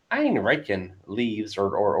 I ain't raking leaves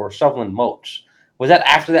or shoveling mulch. Was that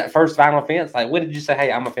after that first vinyl fence? Like, when did you say, hey,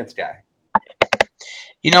 I'm a fence guy?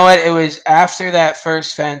 You know what? It was after that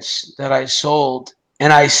first fence that I sold,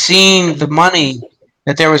 and I seen the money,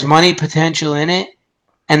 that there was money potential in it.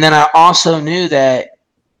 And then I also knew that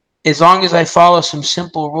as long as I follow some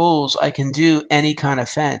simple rules, I can do any kind of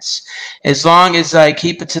fence. As long as I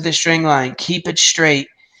keep it to the string line, keep it straight,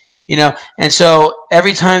 And so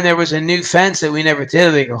every time there was a new fence that we never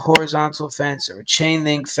did, like a horizontal fence or a chain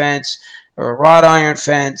link fence or a wrought iron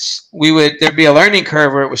fence, there'd be a learning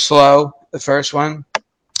curve where it was slow, the first one.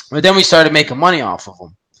 But then we started making money off of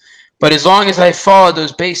them. But as long as I followed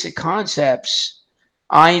those basic concepts,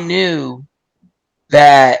 I knew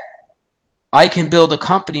that I can build a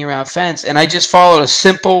company around fence. And I just followed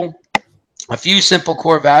a few simple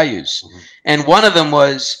core values. Mm-hmm. And one of them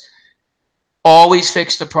was always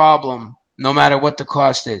fix the problem, no matter what the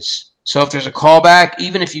cost is. So if there's a callback,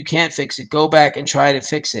 even if you can't fix it, go back and try to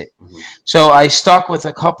fix it. Mm-hmm. So I stuck with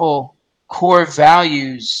a couple core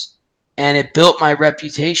values, and it built my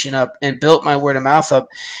reputation up and built my word of mouth up.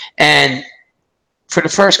 And for the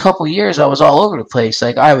first couple of years, I was all over the place.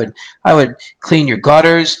 Like I would clean your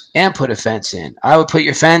gutters and put a fence in. I would put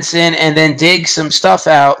your fence in and then dig some stuff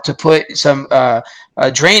out to put some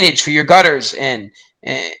drainage for your gutters in,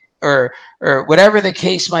 or whatever the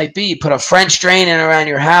case might be. Put a French drain in around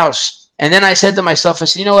your house. And then I said to myself, I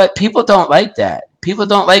said, you know what? People don't like that. People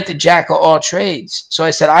don't like the jack of all trades. So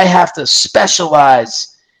I said, I have to specialize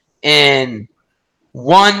in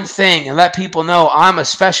one thing and let people know I'm a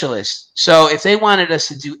specialist. So if they wanted us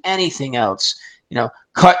to do anything else,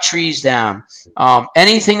 cut trees down,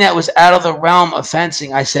 anything that was out of the realm of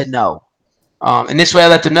fencing, I said no. And this way I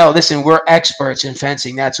let them know, listen, we're experts in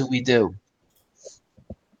fencing. That's what we do.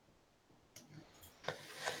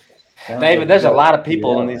 David, there's a lot of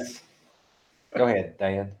people in these. Go ahead,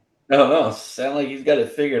 Dan. No. Sound like he's got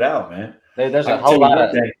it figured out, man. There's a whole lot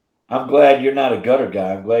of. I'm glad you're not a gutter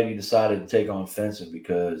guy. I'm glad you decided to take on fencing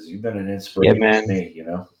because you've been an inspiration to me, you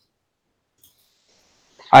know.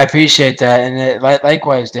 I appreciate that, and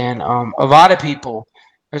likewise, Dan.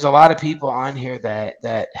 There's a lot of people on here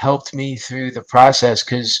that helped me through the process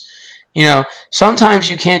because, you know, sometimes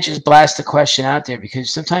you can't just blast a question out there because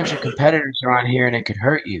sometimes your competitors are on here and it could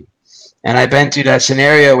hurt you. And I've been through that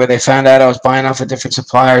scenario where they found out I was buying off of different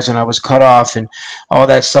suppliers and I was cut off and all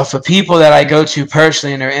that stuff. But people that I go to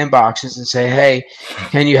personally in their inboxes and say, hey,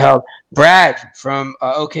 can you help? Brad from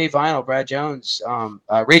OK Vinyl, Brad Jones,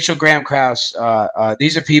 Rachel Graham Krause.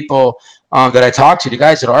 These are people that I talk to, the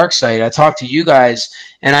guys at ArcSight. I talk to you guys,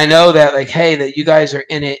 and I know that, like, hey, that you guys are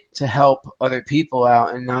in it to help other people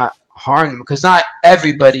out and not harm them because not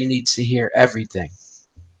everybody needs to hear everything.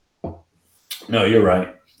 No, you're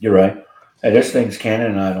right. You're right. Hey, there's things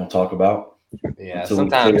Cannon and I don't talk about. Yeah, so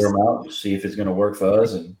sometimes we clear them out, see if it's going to work for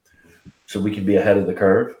us, and so we can be ahead of the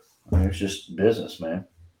curve. I mean, it's just business, man.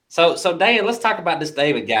 So Dan, let's talk about this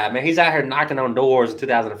David guy, man. He's out here knocking on doors in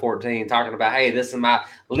 2014, talking about, hey, this is my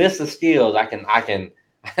list of skills. I can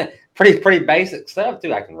pretty basic stuff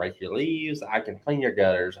too. I can rake your leaves. I can clean your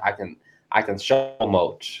gutters. I can show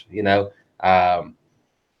mulch. You know,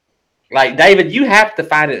 like David, you have to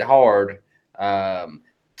find it hard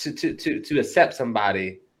to accept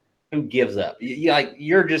somebody who gives up.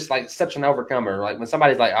 You're just like such an overcomer. Like when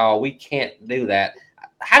somebody's like, oh, we can't do that.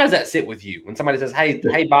 How does that sit with you when somebody says,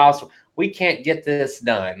 hey boss, we can't get this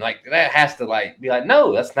done? Like that has to like be like,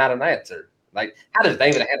 no, that's not an answer. Like, how does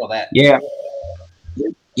David handle that?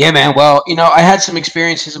 Yeah, man. Well, you know, I had some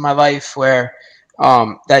experiences in my life where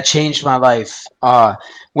that changed my life,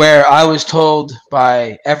 where I was told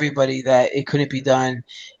by everybody that it couldn't be done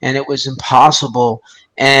and it was impossible.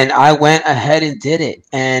 And I went ahead and did it.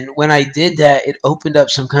 And when I did that, it opened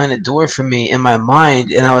up some kind of door for me in my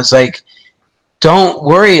mind. And I was like, don't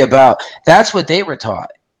worry about, that's what they were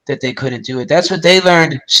taught, that they couldn't do it. That's what they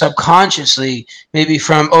learned subconsciously, maybe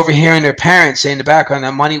from overhearing their parents say in the background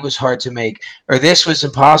that money was hard to make or this was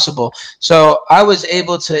impossible. So I was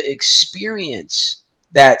able to experience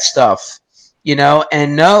that stuff, you know,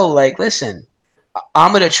 and know, like, listen,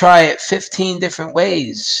 I'm going to try it 15 different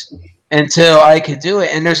ways until I could do it.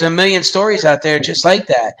 And there's a million stories out there just like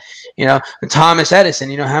that. You know, Thomas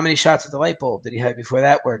Edison, you know, how many shots at the light bulb did he have before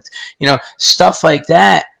that worked? You know, stuff like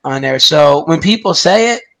that on there. So when people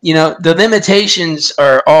say it, you know, the limitations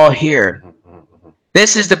are all here.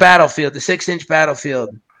 This is the battlefield, the 6-inch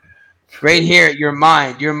battlefield. Right here, your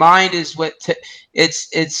mind. Your mind is what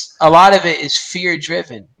it's a lot of it is fear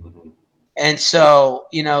driven. And so,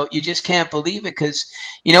 you know, you just can't believe it because,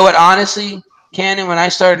 you know what, honestly, Cannon, when I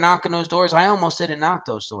started knocking those doors, I almost didn't knock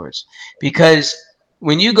those doors because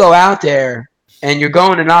when you go out there and you're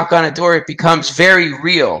going to knock on a door, it becomes very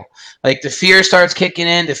real. Like the fear starts kicking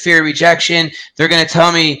in, the fear of rejection. They're going to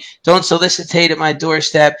tell me, don't solicitate at my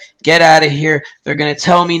doorstep. Get out of here. They're going to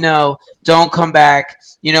tell me no, don't come back.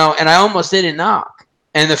 You know, and I almost didn't knock.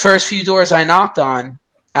 And the first few doors I knocked on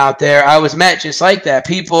out there, I was met just like that.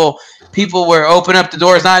 People were open up the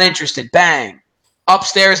doors, not interested. Bang.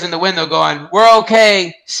 Upstairs in the window going, we're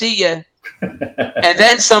okay. See ya. And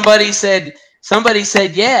then somebody said,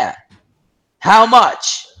 yeah. How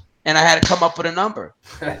much? And I had to come up with a number.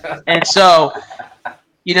 And so,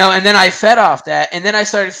 you know, and then I fed off that. And then I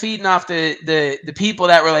started feeding off the people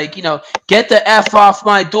that were like, you know, get the F off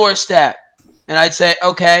my doorstep. And I'd say,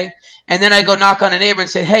 okay. And then I go knock on a neighbor and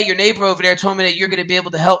say, hey, your neighbor over there told me that you're going to be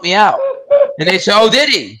able to help me out. And they say, oh, did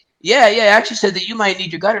he? Yeah. I actually said that you might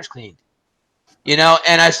need your gutters cleaned. You know,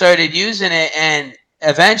 and I started using it. And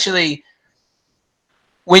eventually,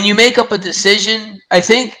 when you make up a decision, I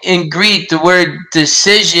think in Greek, the word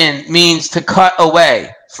decision means to cut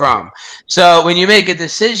away from. So when you make a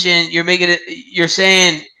decision, you're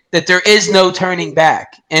saying that there is no turning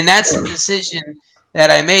back. And that's the decision that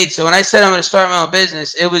I made. So when I said I'm going to start my own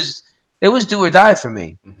business, it was do or die for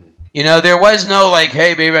me. You know, there was no like,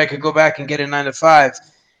 hey, maybe I could go back and get a 9-to-5.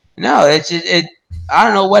 No, I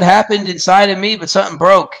don't know what happened inside of me, but something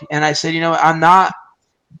broke. And I said, you know, I'm not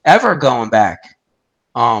ever going back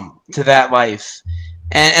to that life.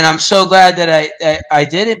 And I'm so glad that I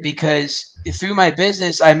did it because through my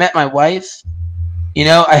business, I met my wife. You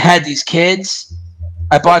know, I had these kids.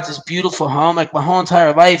 I bought this beautiful home. Like my whole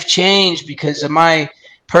entire life changed because of my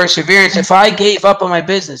perseverance. If I gave up on my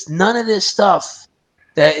business, none of this stuff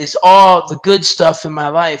that is all the good stuff in my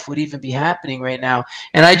life would even be happening right now.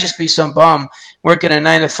 And I'd just be some bum working a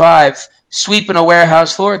 9-to-5, sweeping a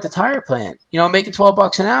warehouse floor at the tire plant, you know, making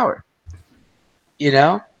 $12 an hour, you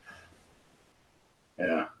know?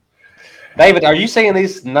 Yeah. David, are you seeing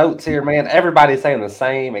these notes here, man? Everybody's saying the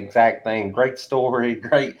same exact thing. Great story,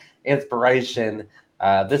 great inspiration.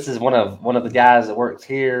 This is one of the guys that works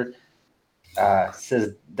here.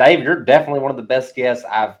 Says, Dave, you're definitely one of the best guests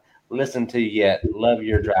I've listened to yet. Love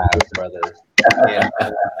your drive, brother. And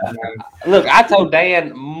look, I told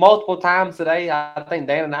Dan multiple times today. I think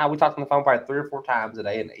Dan and we talked on the phone probably 3 or 4 times a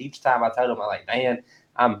day, and each time I told him, I'm like, Dan,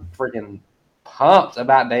 I'm freaking pumped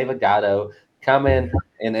about David Gatto coming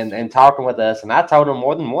and talking with us. And I told him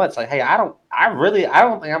more than once, like, hey, I don't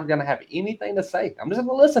think I'm gonna have anything to say. I'm just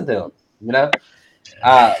gonna listen to him, you know.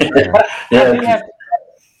 But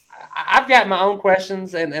I've got my own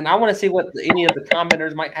questions, and I want to see what any of the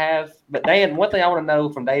commenters might have. But Dan, one thing I want to know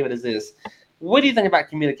from David is this: what do you think about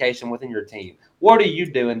communication within your team? What are you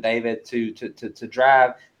doing, David, to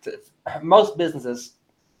drive most businesses?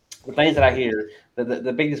 The things that I hear,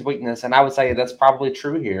 the biggest weakness, and I would say that's probably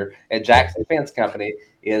true here at Jackson Fence Company,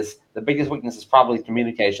 is the biggest weakness is probably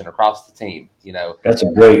communication across the team. You know, that's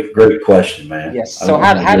a great question, man. Yes. So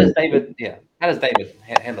how does David? Yeah, how does David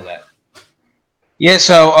handle that? Yeah.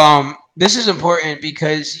 So this is important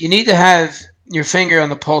because you need to have your finger on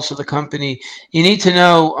the pulse of the company. You need to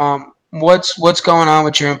know what's going on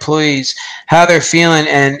with your employees, how they're feeling,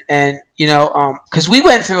 and you know, because we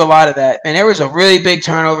went through a lot of that, and there was a really big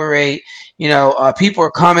turnover rate. You know, people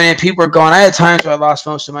were coming in, people were going. I had times where I lost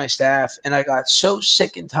most of my staff, and I got so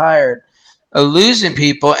sick and tired of losing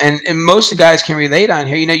people. And most of the guys can relate on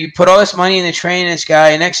here. You know, you put all this money in the training this guy,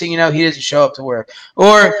 and next thing you know, he doesn't show up to work,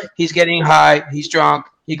 or he's getting high, he's drunk,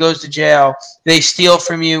 he goes to jail, they steal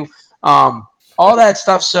from you. All that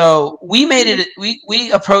stuff. So we made it.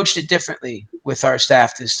 We approached it differently with our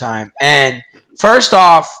staff this time. And first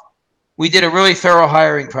off, we did a really thorough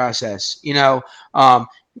hiring process. You know,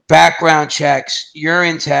 background checks,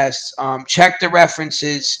 urine tests, checked the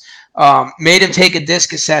references, made them take a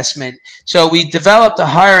DISC assessment. So we developed a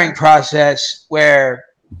hiring process where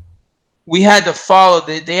we had to follow.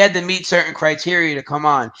 They had to meet certain criteria to come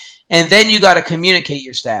on, and then you got to communicate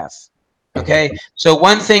your staff. Okay, so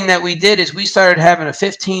one thing that we did is we started having a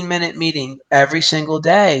 15-minute meeting every single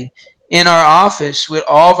day in our office with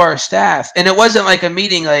all of our staff. And it wasn't like a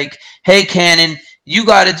meeting like, hey, Cannon, you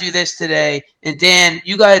got to do this today. And Dan,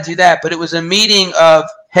 you got to do that. But it was a meeting of,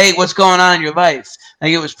 hey, what's going on in your life?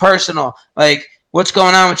 Like, it was personal. Like, what's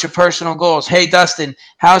going on with your personal goals? Hey, Dustin,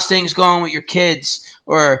 how's things going with your kids?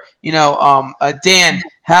 Or, you know, Dan,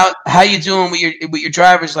 how you doing with your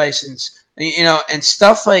driver's license? You know, and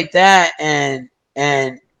stuff like that, and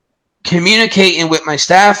communicating with my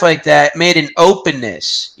staff like that made an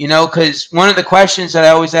openness, you know, because one of the questions that I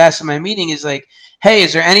always ask in my meeting is like, hey,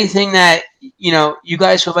 is there anything that, you know, you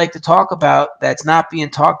guys would like to talk about that's not being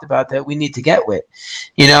talked about that we need to get with,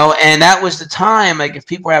 you know? And that was the time, like, if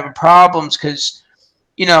people are having problems, because,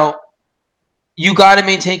 you know, you got to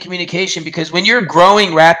maintain communication, because when you're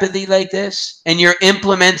growing rapidly like this and you're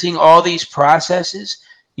implementing all these processes,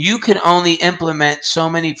 you can only implement so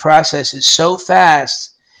many processes so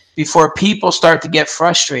fast before people start to get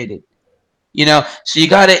frustrated, you know? So you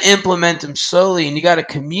got to implement them slowly, and you got to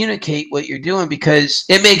communicate what you're doing, because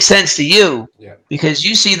it makes sense to you, because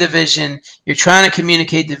you see the vision, you're trying to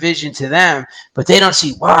communicate the vision to them, but they don't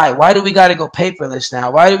see why do we got to go paperless now?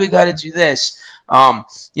 Why do we got to do this?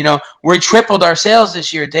 You know, we tripled our sales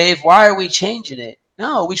this year, Dave. Why are we changing it?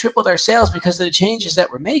 No, we tripled our sales because of the changes that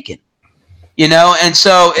we're making. You know, and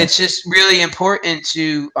so it's just really important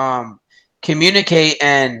to communicate.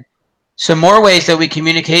 And some more ways that we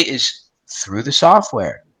communicate is through the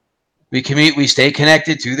software. We stay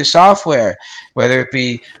connected through the software, whether it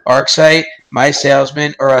be ArcSight, My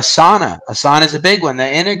Salesman, or Asana. Asana is a big one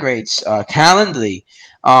that integrates Calendly,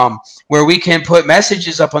 where we can put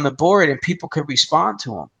messages up on the board and people can respond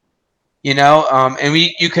to them. You know, and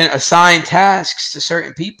you can assign tasks to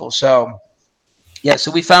certain people. So. Yeah,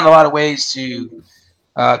 so we found a lot of ways to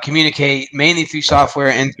communicate, mainly through software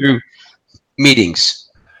and through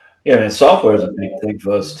meetings. Yeah, man, software is a big thing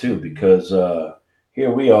for us too, because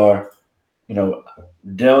here we are, you know,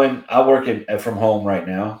 Dylan, I work from home right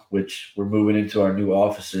now, which we're moving into our new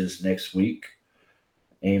offices next week.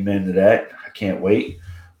 Amen to that. I can't wait.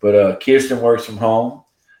 But Kirsten works from home.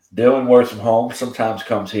 Dylan works from home, sometimes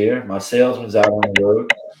comes here. My salesman's out on the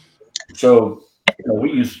road. So, you know,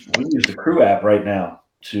 we use the Crew app right now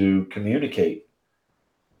to communicate,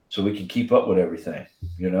 so we can keep up with everything.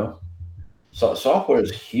 You know, so software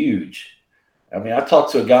is huge. I mean, I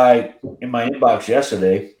talked to a guy in my inbox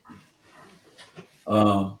yesterday.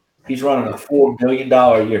 He's running a $4 billion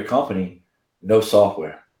a year company, no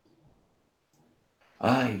software.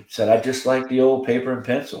 I said, I just like the old paper and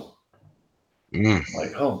pencil.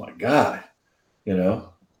 Like, oh my God. You know,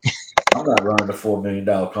 I'm not running a $4 million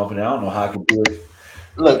company. I don't know how I can do it.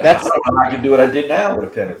 Look, I don't know how I can do what I did now with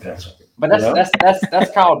a pen and pencil. But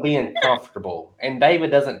that's called being comfortable. And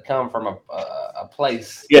David doesn't come from a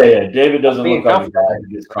place. Yeah. David doesn't look like a guy who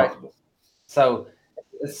gets comfortable. Right? So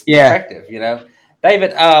it's perspective, you know.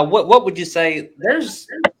 David, what would you say? There's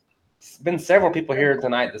been several people here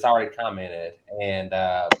tonight that's already commented, and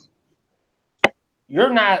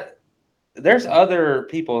you're not. There's other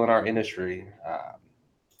people in our industry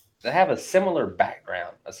that have a similar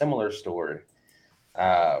background, a similar story.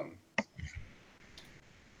 And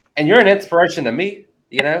you're an inspiration to me,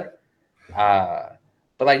 you know. But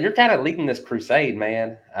like you're kind of leading this crusade,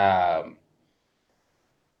 man. I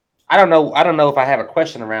don't know if I have a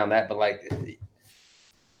question around that, but like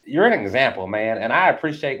you're an example, man, and I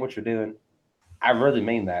appreciate what you're doing. I really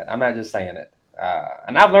mean that. I'm not just saying it.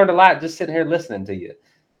 And I've learned a lot just sitting here listening to you.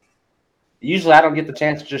 Usually I don't get the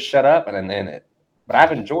chance to just shut up and end it, but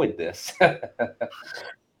I've enjoyed this.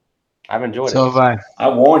 I've enjoyed it. So have I. I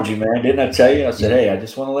warned you, man. Didn't I tell you? I said, hey, I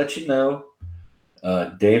just want to let you know.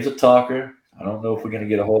 Dave's a talker. I don't know if we're going to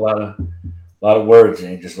get a whole lot of words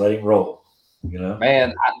in. Just let him roll. You know,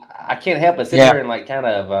 man. I can't help but sit here and like kind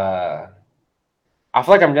of. I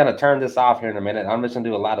feel like I'm going to turn this off here in a minute. I'm just going to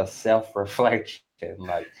do a lot of self-reflection.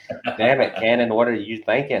 Like, damn it, Cannon, what are you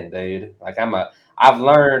thinking, dude? Like, I've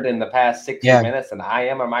learned in the past 60 minutes, and I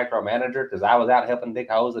am a micromanager because I was out helping dig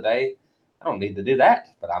holes a day. I don't need to do that,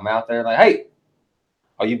 but I'm out there like, hey,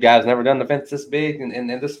 oh, you guys never done the fence this big and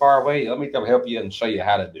this far away? Let me come help you and show you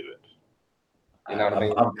how to do it. You know what I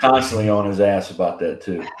mean? I'm constantly on his ass about that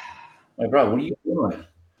too. Like, bro, what are you doing?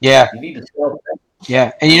 Yeah. You need to stop that.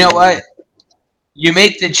 Yeah. And you know what? You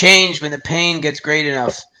make the change when the pain gets great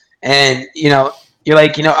enough. And, you know, you're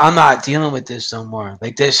like, you know, I'm not dealing with this no more.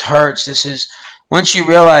 Like, this hurts. This is, once you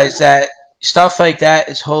realize that stuff like that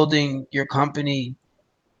is holding your company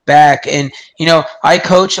back. And, you know, I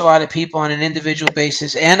coach a lot of people on an individual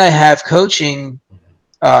basis, and I have coaching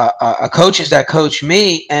coaches that coach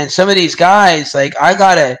me. And some of these guys, like, I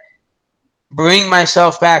got to bring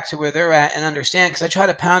myself back to where they're at and understand, because I try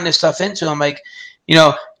to pound this stuff into them. Like, you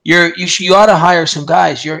know, you ought to hire some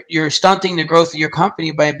guys. You're stunting the growth of your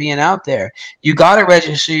company by being out there. You got to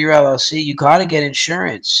register your LLC. You got to get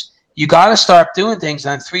insurance. You got to start doing things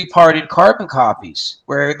on 3-parted carbon copies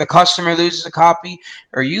where the customer loses a copy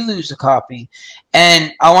or you lose a copy.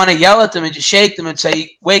 And I want to yell at them and just shake them and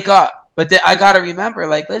say, wake up. But I got to remember,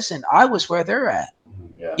 like, listen, I was where they're at,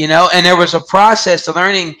 you know, and there was a process to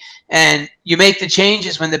learning, and you make the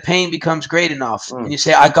changes when the pain becomes great enough. And you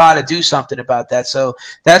say, I got to do something about that. So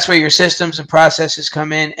that's where your systems and processes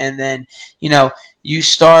come in. And then, you know, you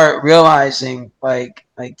start realizing, like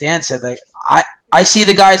Dan said, like, I see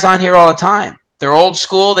the guys on here all the time. They're old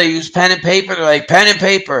school. They use pen and paper. They're like pen and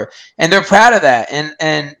paper, and they're proud of that.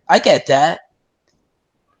 And I get that.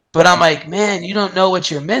 But I'm like, man, you don't know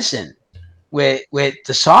what you're missing with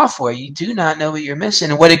the software. You do not know what you're missing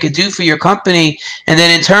and what it could do for your company, and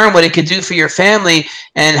then in turn, what it could do for your family,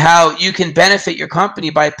 and how you can benefit your company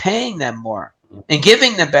by paying them more and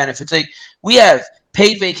giving them benefits. Like, we have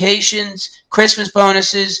paid vacations, Christmas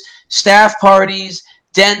bonuses, staff parties,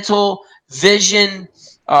 dental, vision,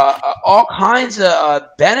 all kinds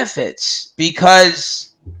of benefits,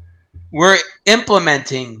 because we're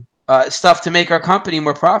implementing stuff to make our company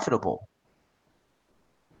more profitable.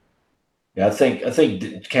 Yeah, I think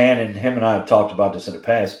Cannon, him and I have talked about this in the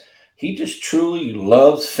past. He just truly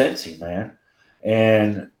loves fencing, man.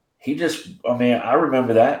 And he just, I mean, I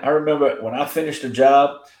remember that. I remember when I finished the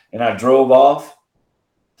job and I drove off,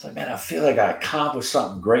 it's like, man, I feel like I accomplished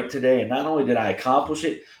something great today. And not only did I accomplish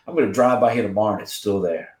it, I'm going to drive by here tomorrow and it's still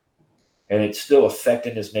there. And it's still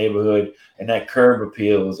affecting this neighborhood. And that curb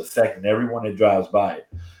appeal is affecting everyone that drives by it.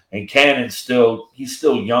 And Cannon's he's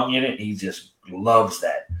still young in it. And he just loves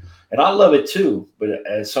that. And I love it too. But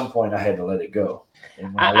at some point I had to let it go.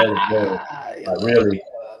 And when I let it go,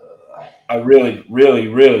 I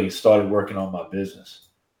really started working on my business.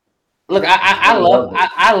 Look, I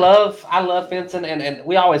love fencing, and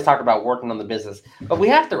we always talk about working on the business, but we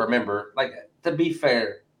have to remember, like, to be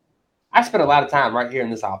fair, I spend a lot of time right here in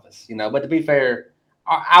this office, you know, but to be fair,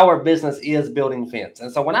 our business is building fence.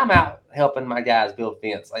 And so when I'm out helping my guys build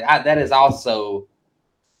fence, like, that is also,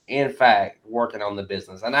 in fact, working on the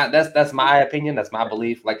business. And that's my opinion. That's my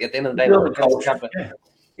belief. Like, at the end of the day, we're a fence company.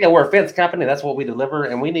 Yeah, we're a fence company. That's what we deliver.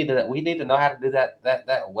 And we need to know how to do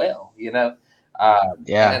that well, you know?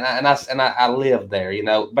 And I live there, you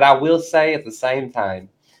know, but I will say at the same time,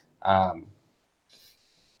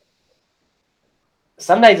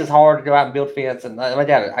 some days it's hard to go out and build fence, and I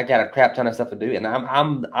got a crap ton of stuff to do, and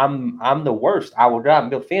I'm the worst. I will go out and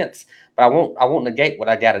build fence, but I won't negate what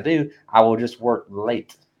I got to do. I will just work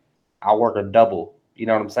late. I'll work a double. You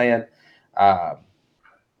know what I'm saying?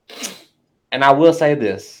 And I will say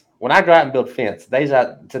this: when I go out and build fence,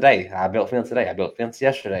 today I built fence today. I built fence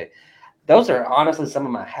yesterday. Those are honestly some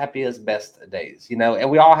of my happiest, best days. You know, and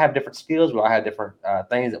we all have different skills. We all have different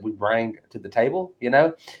things that we bring to the table. You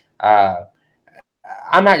know.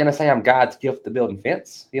 I'm not going to say I'm God's gift to building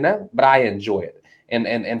fence, you know, but I enjoy it.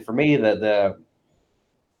 And for me, the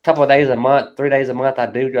couple of days a month, 3 days a month, I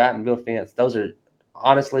do go out and build fence. Those are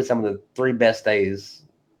honestly some of the 3 best days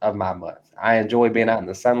of my month. I enjoy being out in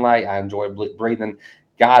the sunlight. I enjoy breathing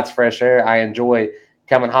God's fresh air. I enjoy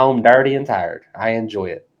coming home dirty and tired. I enjoy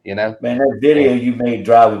it, you know. Man, that video you made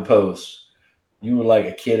driving posts, you were like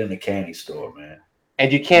a kid in a candy store, man.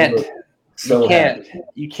 And you can't.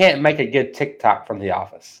 You can't make a good TikTok from The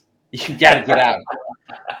Office. You got to get out.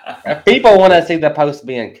 People want to see the post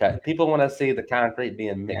being cut. People want to see the concrete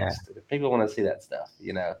being mixed. Yeah. People want to see that stuff,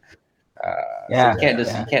 you know. So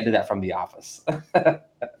you can't do that from The Office.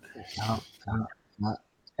 No.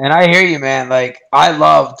 And I hear you, man. Like, I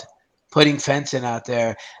loved putting fencing out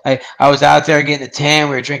there. I was out there getting a tan.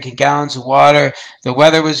 We were drinking gallons of water. The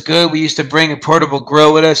weather was good. We used to bring a portable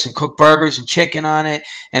grill with us and cook burgers and chicken on it.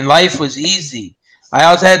 And life was easy. I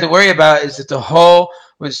also had to worry about is that the hole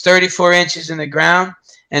was 34 inches in the ground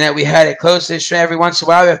and that we had it close to the string. Every once in a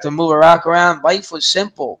while, we have to move a rock around. Life was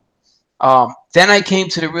simple. Then I came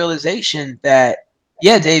to the realization that,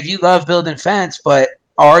 yeah, Dave, you love building fence, but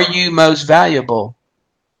are you most valuable?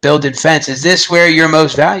 Building fence. Is this where you're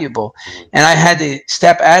most valuable? And I had to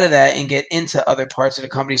step out of that and get into other parts of the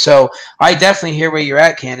company. So I definitely hear where you're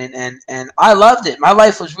at, Cannon. And I loved it. My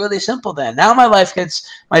life was really simple then. Now my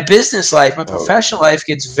business life, my professional life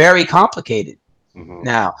gets very complicated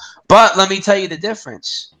now. But let me tell you the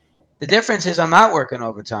difference. The difference is I'm not working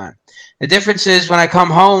overtime. The difference is when I come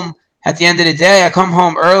home at the end of the day, I come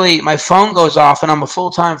home early, my phone goes off, and I'm a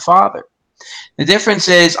full-time father. The difference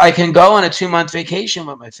is I can go on a 2-month vacation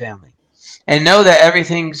with my family and know that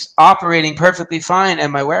everything's operating perfectly fine at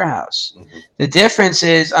my warehouse. The difference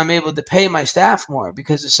is I'm able to pay my staff more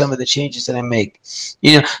because of some of the changes that I make.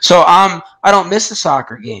 You know, so I don't miss a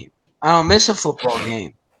soccer game. I don't miss a football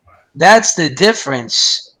game. That's the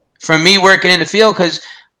difference from me working in the field because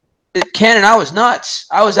Cannon, I was nuts.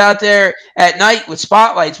 I was out there at night with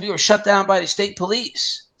spotlights. We were shut down by the state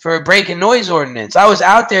police for a breaking noise ordinance. I was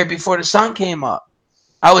out there before the sun came up.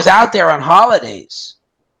 I was out there on holidays,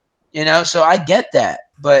 you know, so I get that.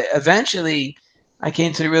 But eventually I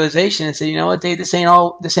came to the realization and said, you know what, Dave, this ain't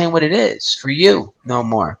what it is for you no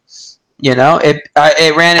more. You know, it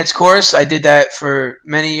ran its course. I did that for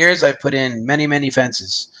many years. I put in many, many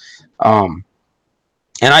fences. And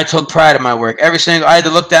I took pride in my work. I had to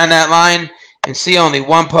look down that line and see only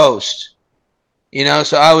one post. You know,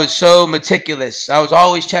 so I was so meticulous. I was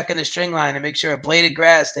always checking the string line to make sure a blade of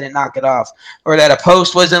grass didn't knock it off or that a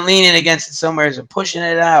post wasn't leaning against it somewhere and pushing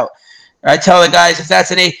it out. Or I tell the guys, if that's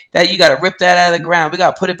that you got to rip that out of the ground. We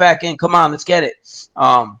got to put it back in. Come on, let's get it.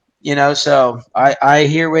 You know, so I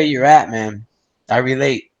hear where you're at, man. I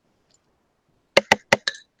relate.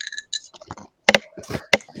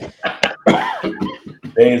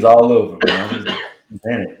 Dave's all over, man. He's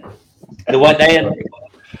in it. The what, Dan?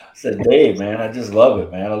 I said, Dave, man, I just love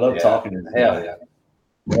it, man. I love talking to this guy. Yeah.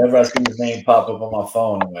 Whenever I see his name pop up on my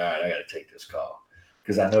phone, I'm like, all right, I got to take this call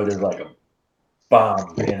because I know there's like a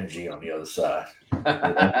bomb of energy on the other side.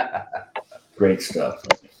 Great stuff.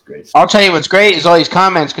 Great stuff. I'll tell you what's great is all these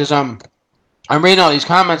comments because I'm reading all these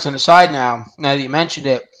comments on the side now that you mentioned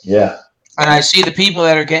it. Yeah. And I see the people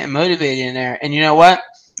that are getting motivated in there. And you know what?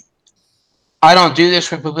 I don't do this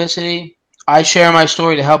for publicity. I share my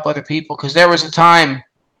story to help other people because there was a time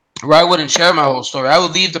where I wouldn't share my whole story. I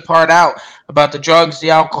would leave the part out about the drugs,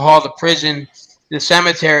 the alcohol, the prison, the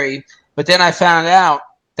cemetery. But then I found out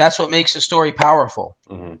that's what makes the story powerful.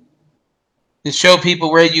 Mm-hmm. To show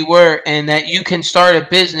people where you were and that you can start a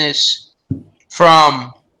business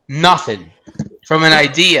from nothing, from an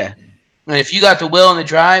idea. And if you got the will and the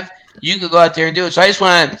drive, you could go out there and do it. So I just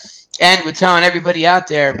want to end with telling everybody out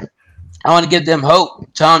there, I want to give them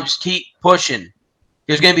hope. Tell them just keep pushing.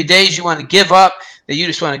 There's going to be days you want to give up, that you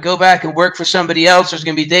just want to go back and work for somebody else. There's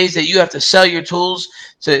going to be days that you have to sell your tools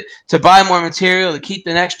to buy more material to keep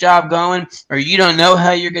the next job going, or you don't know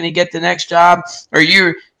how you're going to get the next job, or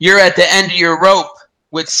you're at the end of your rope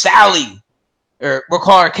with Sally, or we'll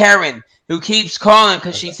call her Karen, who keeps calling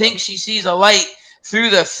because she thinks she sees a light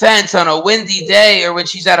through the fence on a windy day, or when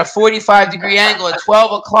she's at a 45-degree angle at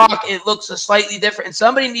 12 o'clock, it looks a slightly different. And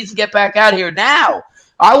somebody needs to get back out here now.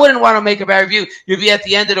 I wouldn't want to make a bad review. You'll be at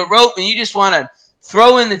the end of the rope and you just want to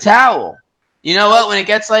throw in the towel. You know what? When it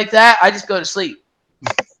gets like that, I just go to sleep.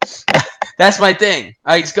 That's my thing.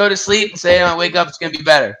 I just go to sleep and say, when I wake up, it's going to be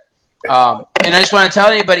better. And I just want to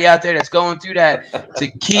tell anybody out there that's going through that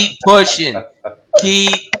to keep pushing.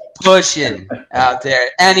 Keep pushing out there.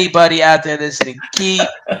 Anybody out there listening, keep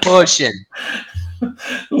pushing.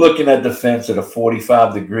 Looking at the fence at a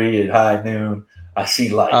 45-degree at high noon, I see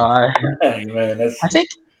light. Man,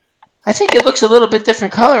 I think it looks a little bit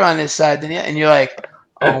different color on this side than and you're like,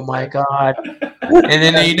 oh my God. And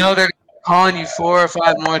then they're calling you 4 or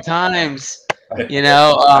 5 more times. And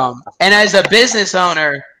as a business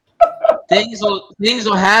owner, things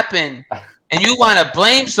will happen, and you want to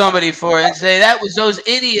blame somebody for it and say that was those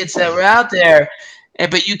idiots that were out there,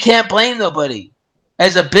 but you can't blame nobody.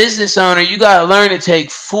 As a business owner, you got to learn to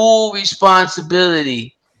take full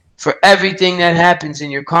responsibility for everything that happens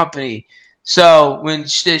in your company. So when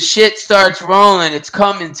the shit starts rolling, it's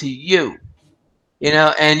coming to you,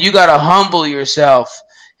 and you got to humble yourself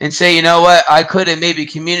and say, you know what, I could have maybe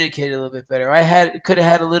communicated a little bit better. Could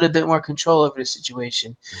have had a little bit more control over the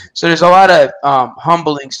situation. So there's a lot of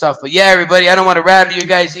humbling stuff. But yeah, everybody, I don't want to rattle your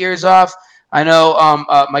guys' ears off. I know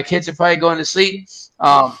my kids are probably going to sleep. So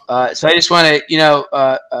I just want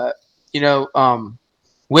to,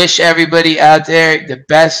 wish everybody out there the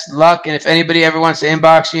best luck. And if anybody ever wants to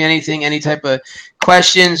inbox me anything, any type of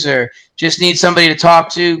questions, or just need somebody to talk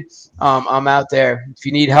to, I'm out there. If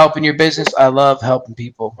you need help in your business, I love helping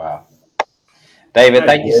people. Wow. David,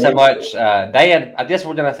 thank you so much. Dad, I guess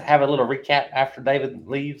we're going to have a little recap after David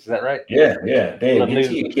leaves. Is that right? Yeah. David, get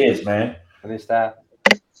to your kids, man. New style.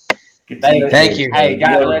 Thank you. Hey,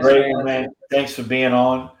 God bless you, man. Thanks for being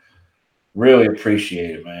on. Really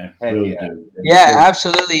appreciate it, man. Really do. Yeah,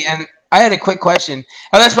 absolutely. And I had a quick question.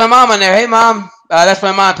 Oh, that's my mom on there. Hey, Mom. That's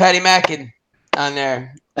my mom, Patty Mackin, on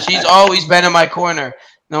there. She's always been in my corner,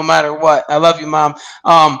 no matter what. I love you, Mom.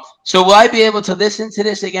 So will I be able to listen to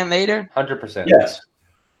this again later? 100%. Yes.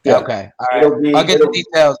 Yeah. Okay. All right. I'll get the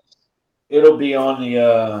details. It'll be on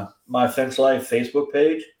the My Fence Life Facebook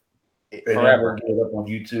page. Forever. And we'll get it up on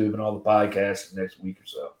YouTube and all the podcasts next week or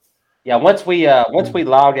so. Yeah, once we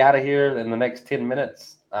log out of here in the next 10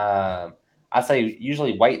 minutes, I say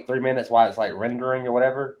usually wait 3 minutes while it's like rendering or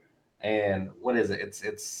whatever. And what is it?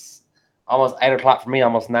 It's almost 8 o'clock for me,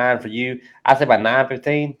 almost 9 for you. I say by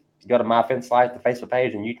 9:15, you go to My Fence Life, the Facebook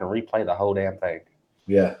page, and you can replay the whole damn thing.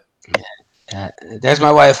 Yeah. There's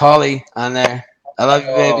my wife Holly on there. I love you,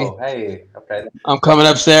 baby. Oh, hey, okay. I'm coming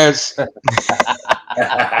upstairs.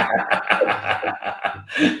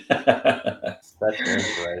 That's the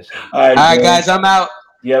inspiration. All right, guys, I'm out.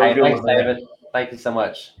 Yeah, hey, thanks, David. Thank you so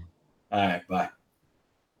much. All right, bye.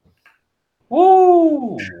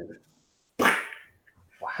 Woo! Wow.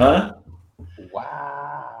 Huh?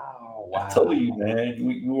 Wow. I told you, man,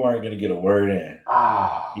 you aren't going to get a word in.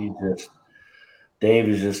 Dave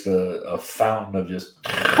is just a fountain of just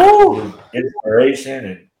inspiration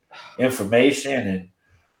and information.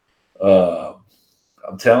 And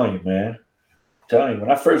I'm telling you, man. When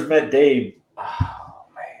I first met Dave,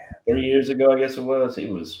 3 years ago, I guess it was, he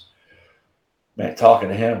was, man, talking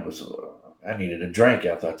to him was, I needed a drink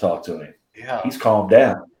after I talked to him. Yeah. He's calmed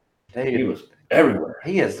down. Dave, he was everywhere.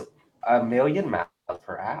 He is 1,000,000 miles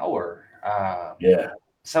per hour. Yeah.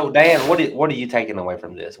 So, Dan, what are you taking away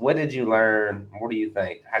from this? What did you learn? What do you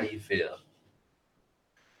think? How do you feel?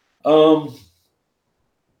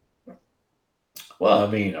 Well, I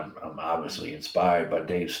mean, I'm obviously inspired by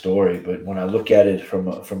Dave's story, but when I look at it from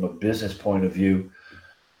a business point of view,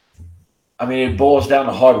 I mean, it boils down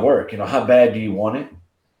to hard work. How bad do you want it?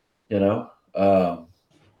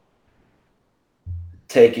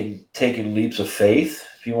 Taking leaps of faith,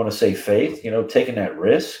 if you want to say faith, taking that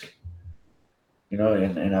risk,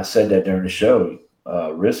 and I said that during the show,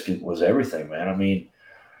 risk was everything, man. I mean,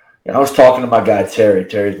 I was talking to my guy, Terry.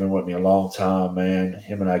 Terry's been with me a long time, man.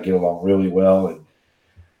 Him and I get along really well. And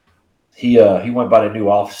he went by the new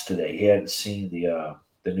office today. He hadn't seen the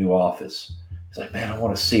new office. He's like, man, I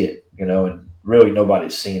want to see it, and really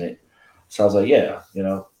nobody's seen it. So I was like, yeah,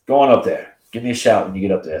 go on up there. Give me a shout when you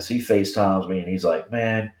get up there. So he FaceTimes me and he's like,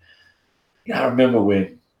 man, I remember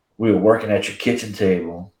when we were working at your kitchen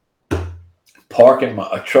table, parking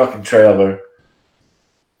a truck and trailer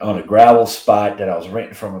on a gravel spot that I was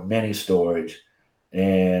renting from a mini storage.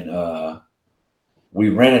 And we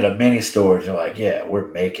rented a mini storage. And like, yeah, we're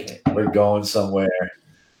making it. We're going somewhere.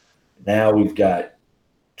 Now we've got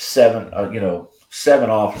 7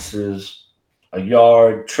 offices. a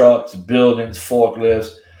yard, trucks, buildings,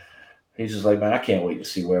 forklifts. He's just like, man, I can't wait to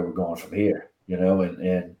see where we're going from here,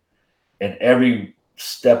 and every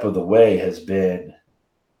step of the way has been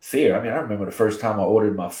fear. I mean, I remember the first time I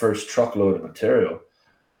ordered my first truckload of material,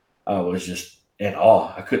 I was just in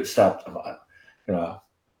awe. I couldn't stop,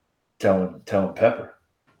 telling Pepper,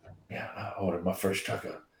 yeah, I ordered my first truck.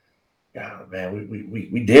 Yeah, man,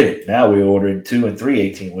 we did it. Now we're ordering 2 and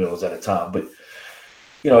 3 18-wheels at a time. But,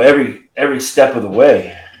 every step of the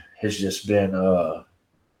way has just been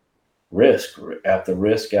risk after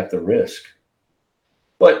risk after risk.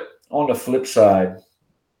 But on the flip side,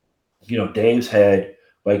 Dave's had,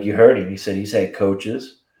 like you heard him, he said he's had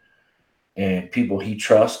coaches and people he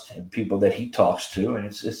trusts and people that he talks to. And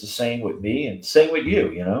it's the same with me and same with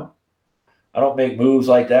you, I don't make moves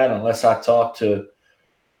like that unless I talk to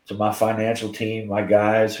my financial team, my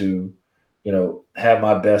guys who, have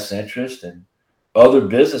my best interest, and other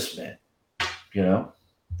businessmen,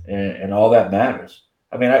 and all that matters.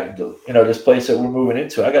 I mean, this place that we're moving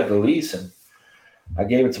into, I got the lease and I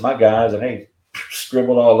gave it to my guys and they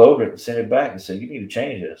scribbled all over it and sent it back and said, you need to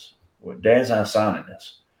change this. Well, Dan's not signing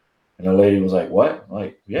this. And the lady was like, what? I'm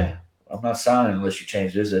like, yeah, I'm not signing unless you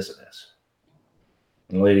change this, this, and this.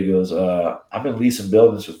 And the lady goes, I've been leasing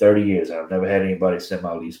buildings for 30 years and I've never had anybody send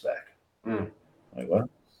my lease back. I'm like, what?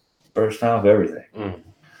 First time of everything.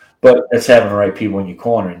 But that's having the right people in your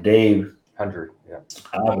corner. And Dave, 100, yeah.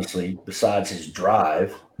 Obviously, besides his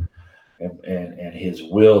drive and his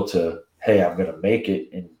will to, hey, I'm going to make it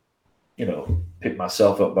and, pick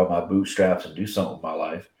myself up by my bootstraps and do something with my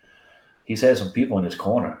life, he's had some people in his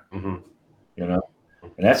corner, and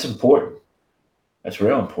that's important. That's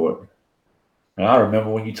real important. And I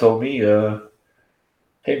remember when you told me,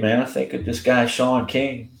 hey, man, I think this guy, Sean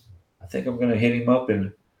King, I think I'm going to hit him up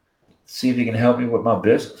and see if he can help me with my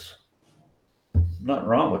business. Nothing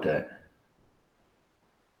wrong with that.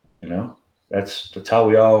 That's how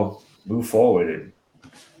we all move forward and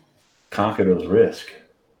conquer those risks.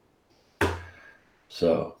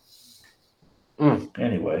 So,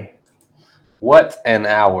 anyway. What an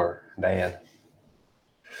hour, Dan.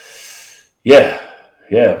 Yeah,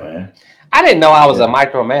 man. I didn't know I was a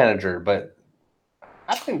micromanager, but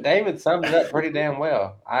I think David summed it up pretty damn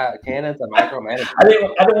well. Cannon's a micromanager. I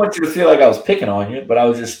didn't want you to feel like I was picking on you, but I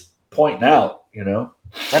was just pointing out,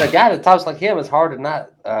 And a guy that talks like him, it's hard to not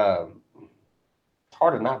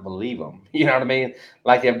believe him. You know what I mean?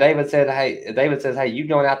 Like if David says, hey, you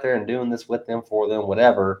going out there and doing this with them, for them,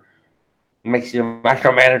 whatever, makes you a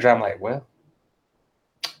micromanager. I'm like, well,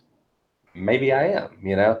 maybe I am,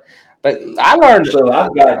 But I learned. So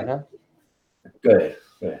I've got. Go ahead.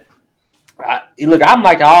 Look, I'm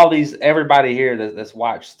like everybody here that's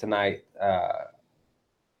watched tonight.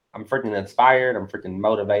 I'm freaking inspired. I'm freaking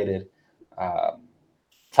motivated.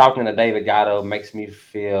 Talking to David Gatto makes me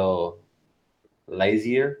feel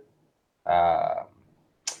lazier. You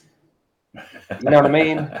know what I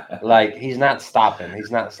mean? Like he's not stopping. He's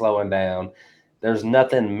not slowing down. There's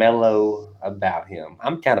nothing mellow about him.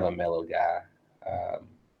 I'm kind of a mellow guy.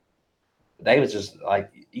 David's just like,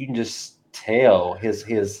 you can just tell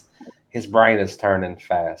his brain is turning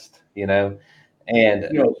fast, And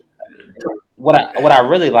what I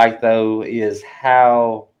really like though is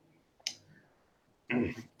how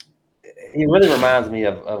he really reminds me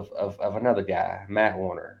of another guy, Matt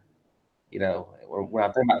Warner. When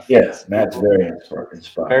I think about yes, Matt's very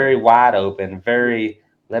inspiring, very wide open, very.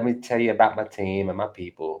 Let me tell you about my team and my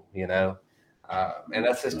people. And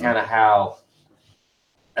that's just kind of how.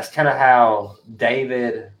 That's kind of how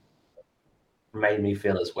David made me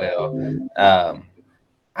feel as well. I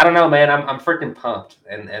don't know, man. I'm freaking pumped,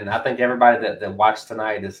 and I think everybody that watched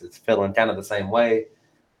tonight is feeling kind of the same way.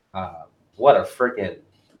 What a freaking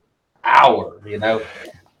hour,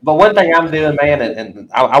 But one thing I'm doing, man, and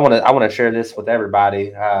I want to share this with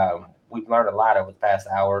everybody. We've learned a lot over the past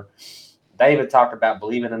hour. David talked about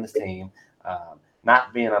believing in his team,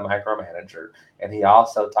 not being a micromanager, and he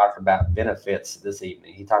also talked about benefits this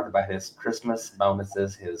evening. He talked about his Christmas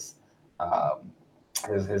bonuses, his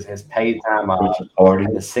paid time off,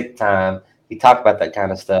 his sick time. He talked about that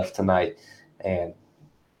kind of stuff tonight, and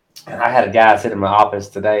I had a guy sit in my office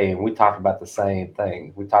today, and we talked about the same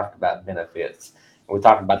thing. We talked about benefits. We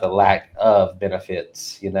talked about the lack of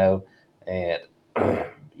benefits, and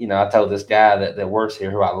I told this guy that works here,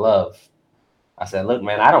 who I love, I said, look,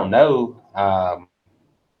 man, I don't know. I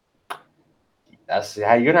said,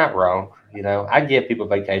 hey, you're not wrong. I give people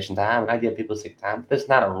vacation time and I give people sick time. There's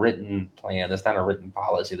not a written plan. There's not a written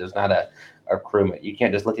policy. There's not a accruement. You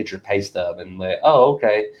can't just look at your pay stub and like, oh,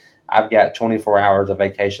 okay. I've got 24 hours of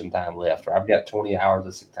vacation time left, or I've got 20 hours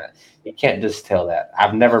of sick time. You can't just tell that.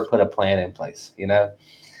 I've never put a plan in place, you know?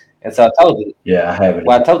 And so I told you. Yeah, I haven't.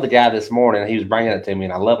 Well, I told the guy this morning, he was bringing it to me,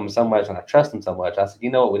 and I love him so much, and I trust him so much. I said,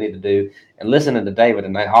 you know what we need to do? And listening to David,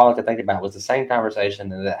 and all I could think about was the same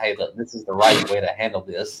conversation, and that, hey, look, this is the right way to handle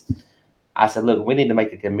this. I said, look, we need to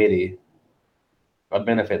make a committee, a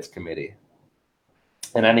benefits committee.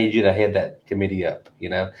 And I need you to head that committee up. You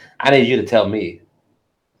know, I need you to tell me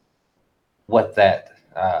what that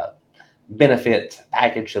benefit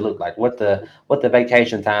package should look like, what the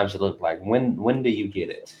vacation time should look like. When do you get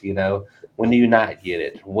it? You know, when do you not get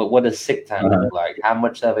it? What does sick time look like? How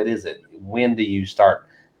much of it is it? When do you start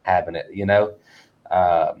having it? You know,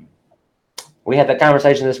 we had that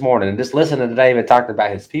conversation this morning, and just listening to David talking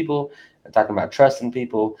about his people and talking about trusting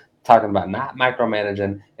people, talking about not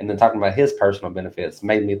micromanaging, and then talking about his personal benefits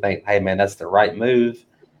made me think, hey, man, that's the right move.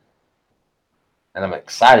 And I'm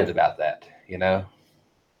excited about that, you know.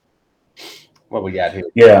 What we got here?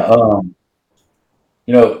 Yeah,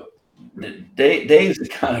 you know, Dave's the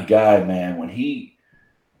kind of guy, man, when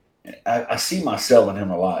I see myself in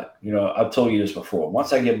him a lot. You know, I've told you this before.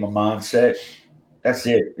 Once I get my mindset, that's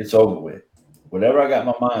it. It's over with. Whatever I got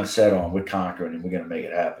my mind set on, we're conquering and we're going to make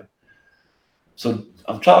it happen. So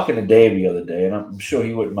I'm talking to Dave the other day, and I'm sure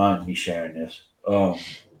he wouldn't mind me sharing this. And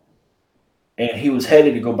he was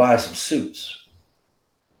headed to go buy some suits.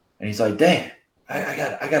 And he's like, Dad, I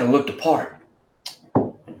got to look the part.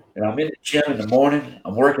 And I'm in the gym in the morning.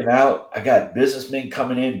 I'm working out. I got businessmen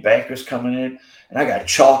coming in, bankers coming in, and I got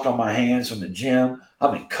chalk on my hands from the gym.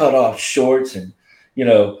 I'm in cut-off shorts and, you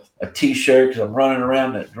know, a T-shirt because I'm running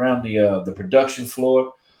around the production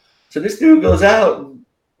floor. So this dude goes out, and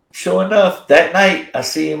sure enough, that night I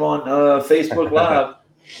see him on Facebook Live.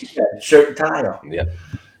 He got a shirt and tie on. Yep.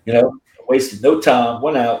 You know, wasted no time.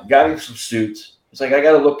 Went out, got him some suits. It's like I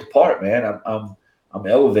got to look the part, man. I'm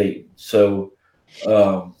elevating. So.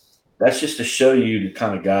 That's just to show you the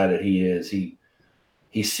kind of guy that he is.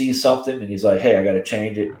 He sees something and he's like, hey, I got to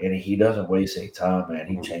change it. And he doesn't waste any time, man.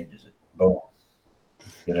 He changes it. Boom.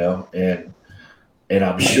 You know, and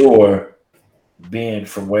I'm sure being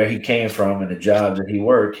from where he came from and the jobs that he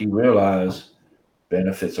worked, he realized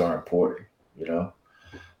benefits are important, you know.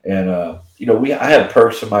 And, you know, I have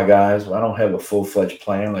perks for my guys. I don't have a full-fledged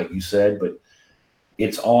plan like you said, but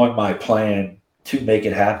it's on my plan to make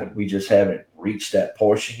it happen. We just haven't reached that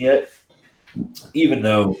portion yet, even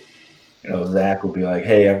though, you know, Zach will be like,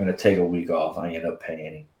 hey, I'm going to take a week off. I end up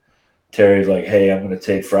paying him. Terry's like, hey, I'm going to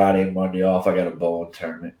take Friday and Monday off. I got a bowling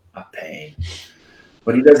tournament. I'm paying.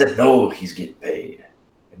 But he doesn't know he's getting paid.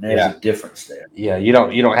 And there's a difference there. Yeah, you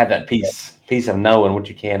don't have that piece of knowing what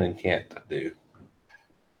you can and can't do.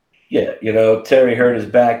 Yeah, you know, Terry hurt his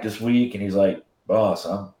back this week, and he's like, boss,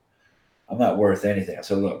 I'm not worth anything. I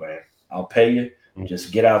said, look, man, I'll pay you.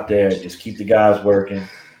 Just get out there. Just keep the guys working.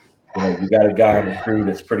 You know, you got a guy in the crew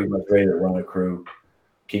that's pretty much ready to run a crew.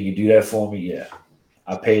 Can you do that for me? Yeah.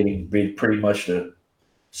 I paid him pretty much to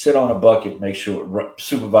sit on a bucket, make sure,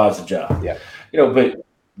 supervise the job. Yeah. You know, but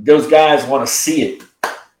those guys want to see it.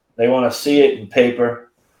 They want to see it in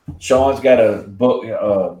paper. Sean's got a book,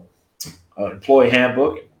 employee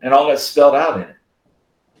handbook, and all that's spelled out in it.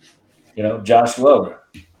 You know, Josh Glover,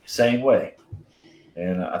 same way.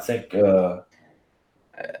 And I think I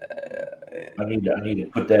need to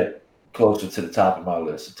put that closer to the top of my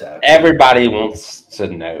list of tasks. Everybody wants to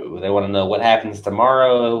know. They want to know what happens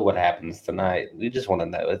tomorrow, what happens tonight. We just want to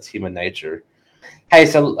know. It's human nature. Hey,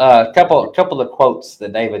 so a couple of quotes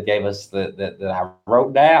that David gave us that I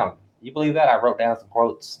wrote down. You believe that? I wrote down some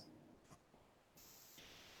quotes.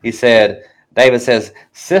 David says,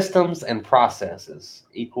 systems and processes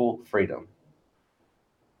equal freedom.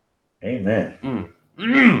 Amen.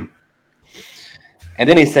 And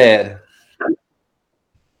then he said,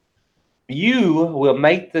 you will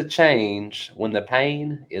make the change when the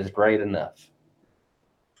pain is great enough.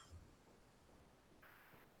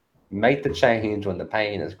 Make the change when the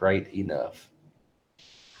pain is great enough.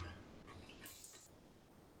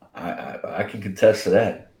 I can contest to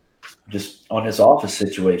that. Just on this office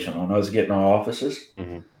situation, on us getting our offices.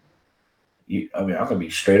 Mm-hmm. I'm going to be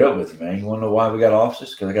straight up with you, man. You want to know why we got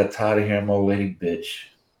offices? Because I got tired of hearing my old lady bitch.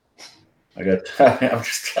 I'm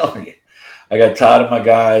just telling you. I got tired of my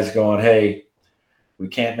guys going, hey, we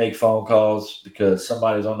can't make phone calls because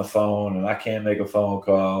somebody's on the phone and I can't make a phone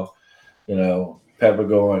call. You know, Pepper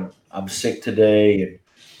going, I'm sick today, and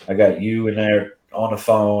I got you in there on the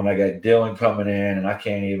phone. I got Dylan coming in, and I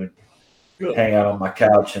can't even hang out on my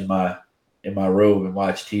couch in my robe and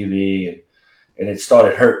watch TV. And it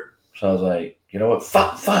started hurting. So I was like, you know what?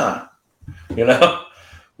 Fine. You know,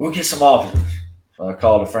 we'll get some offices. I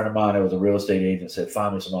called a friend of mine that was a real estate agent and said,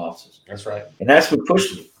 find me some offices. That's right. And that's what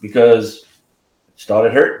pushed me because it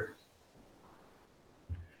started hurting.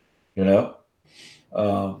 You know?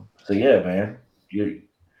 So, yeah, man.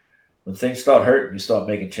 When things start hurting, you start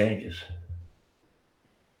making changes.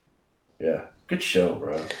 Yeah. Good show,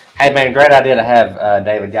 bro. Hey, man, great idea to have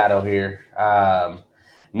David Gatto here.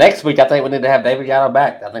 Next week, I think we need to have David Gatto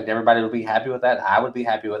back. I think everybody would be happy with that. I would be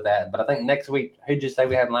happy with that. But I think next week, who'd you say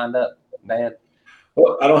we had lined up, Dan?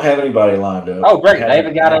 Well, I don't have anybody lined up. Oh, great.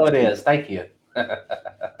 David Gatto it is. Thank you.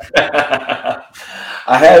 I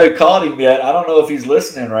haven't called him yet. I don't know if he's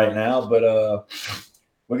listening right now, but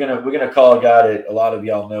we're gonna call a guy that a lot of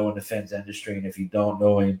y'all know in the fence industry, and if you don't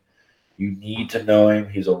know him, you need to know him.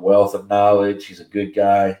 He's a wealth of knowledge. He's a good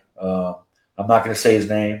guy. I'm not gonna say his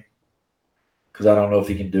name because I don't know if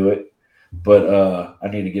he can do it, but I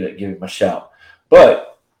need to give him a shout.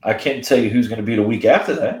 But I can tell you who's going to be the week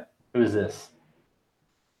after that. Who is this?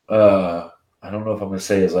 I don't know if I'm going to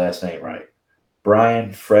say his last name right. Brian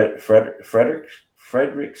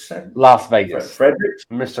Frederickson? Las Vegas. Fredericks?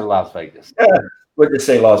 Mr. Las Vegas. Yeah, we'll just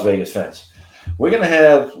say Las Vegas Fence. We're going to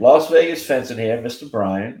have Las Vegas Fence in here, Mr.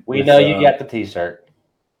 Brian. We know you got the T-shirt.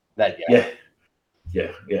 That guy.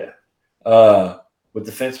 Yeah. With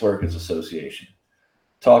the Fence Workers Association.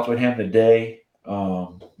 Talked with him today.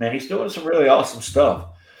 Man, he's doing some really awesome stuff.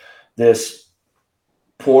 This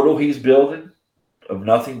portal he's building of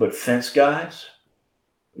nothing but fence guys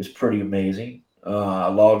is pretty amazing. I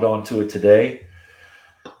logged on to it today,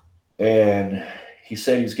 and he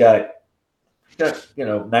said he's got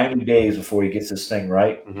 90 days before he gets this thing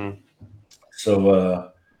right. Mm-hmm.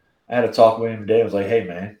 So I had a talk with him today. I was like, hey,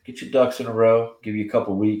 man, get your ducks in a row. Give you a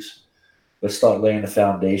couple weeks. Let's start laying the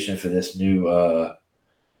foundation for this new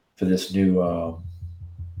Fence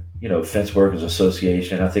Workers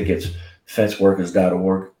Association. I think it's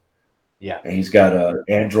fenceworkers.org. Yeah. And he's got an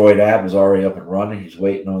Android app is already up and running. He's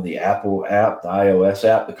waiting on the Apple app, the iOS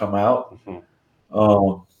app to come out.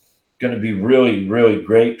 Mm-hmm. Going to be really, really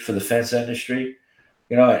great for the fence industry.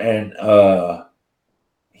 And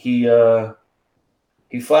he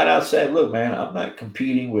flat out said, look, man, I'm not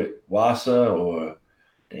competing with WASA or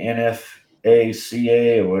the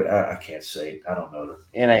NFACA or I can't say it. I don't know.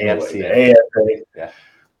 NAFCA. AFA. Yeah.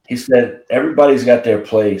 He said, everybody's got their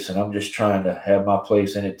place, and I'm just trying to have my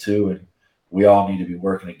place in it too, and we all need to be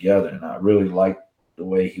working together. And I really liked the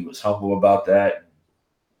way he was humble about that.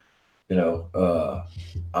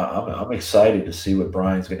 I'm excited to see what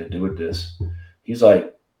Brian's going to do with this. He's diving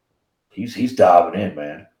in,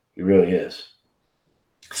 man. He really is.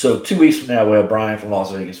 So 2 weeks from now, we'll have Brian from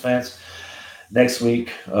Las Vegas Fence. Next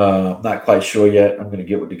week, I'm not quite sure yet. I'm going to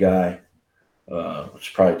get with the guy. It's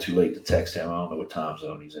probably too late to text him. I don't know what time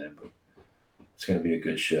zone he's in, but it's going to be a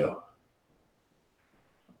good show.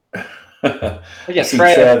 We got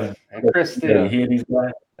Trev and Chris Steele. You hear these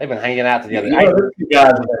guys? They've been hanging out together. Those two guys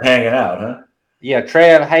have been hanging out, huh? Yeah,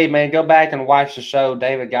 Trev, hey, man, go back and watch the show.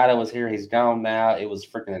 David Gatto was here. He's gone now. It was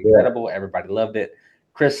freaking incredible. Yeah. Everybody loved it.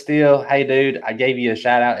 Chris Steele, hey, dude, I gave you a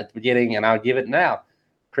shout-out at the beginning, and I'll give it now.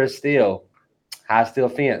 Chris Steele, High Steel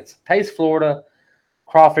Fence, Pace, Florida,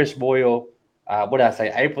 crawfish boil. What did I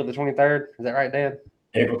say? April the 23rd? Is that right, Dan?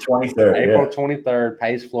 April 23rd. April 23rd,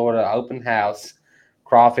 Pace, Florida, open house,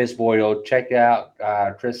 crawfish boil. Check out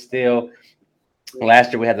Chris Steele.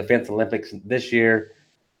 Last year we had the Fence Olympics. This year,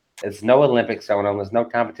 it's no Olympics going on. There's no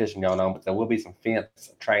competition going on, but there will be some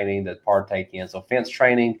fence training to partake in. So fence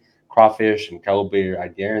training, crawfish, and cold beer. I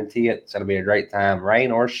guarantee it. It's going to be a great time,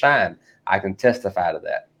 rain or shine. I can testify to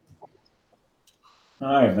that.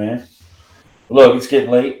 All right, man. Look, it's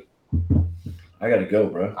getting late. I got to go,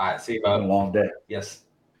 bro. All right, see you, bud. It's been a long day. Yes.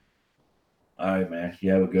 All right, man.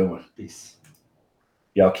 You have a good one. Peace.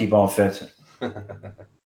 Y'all keep on fencing.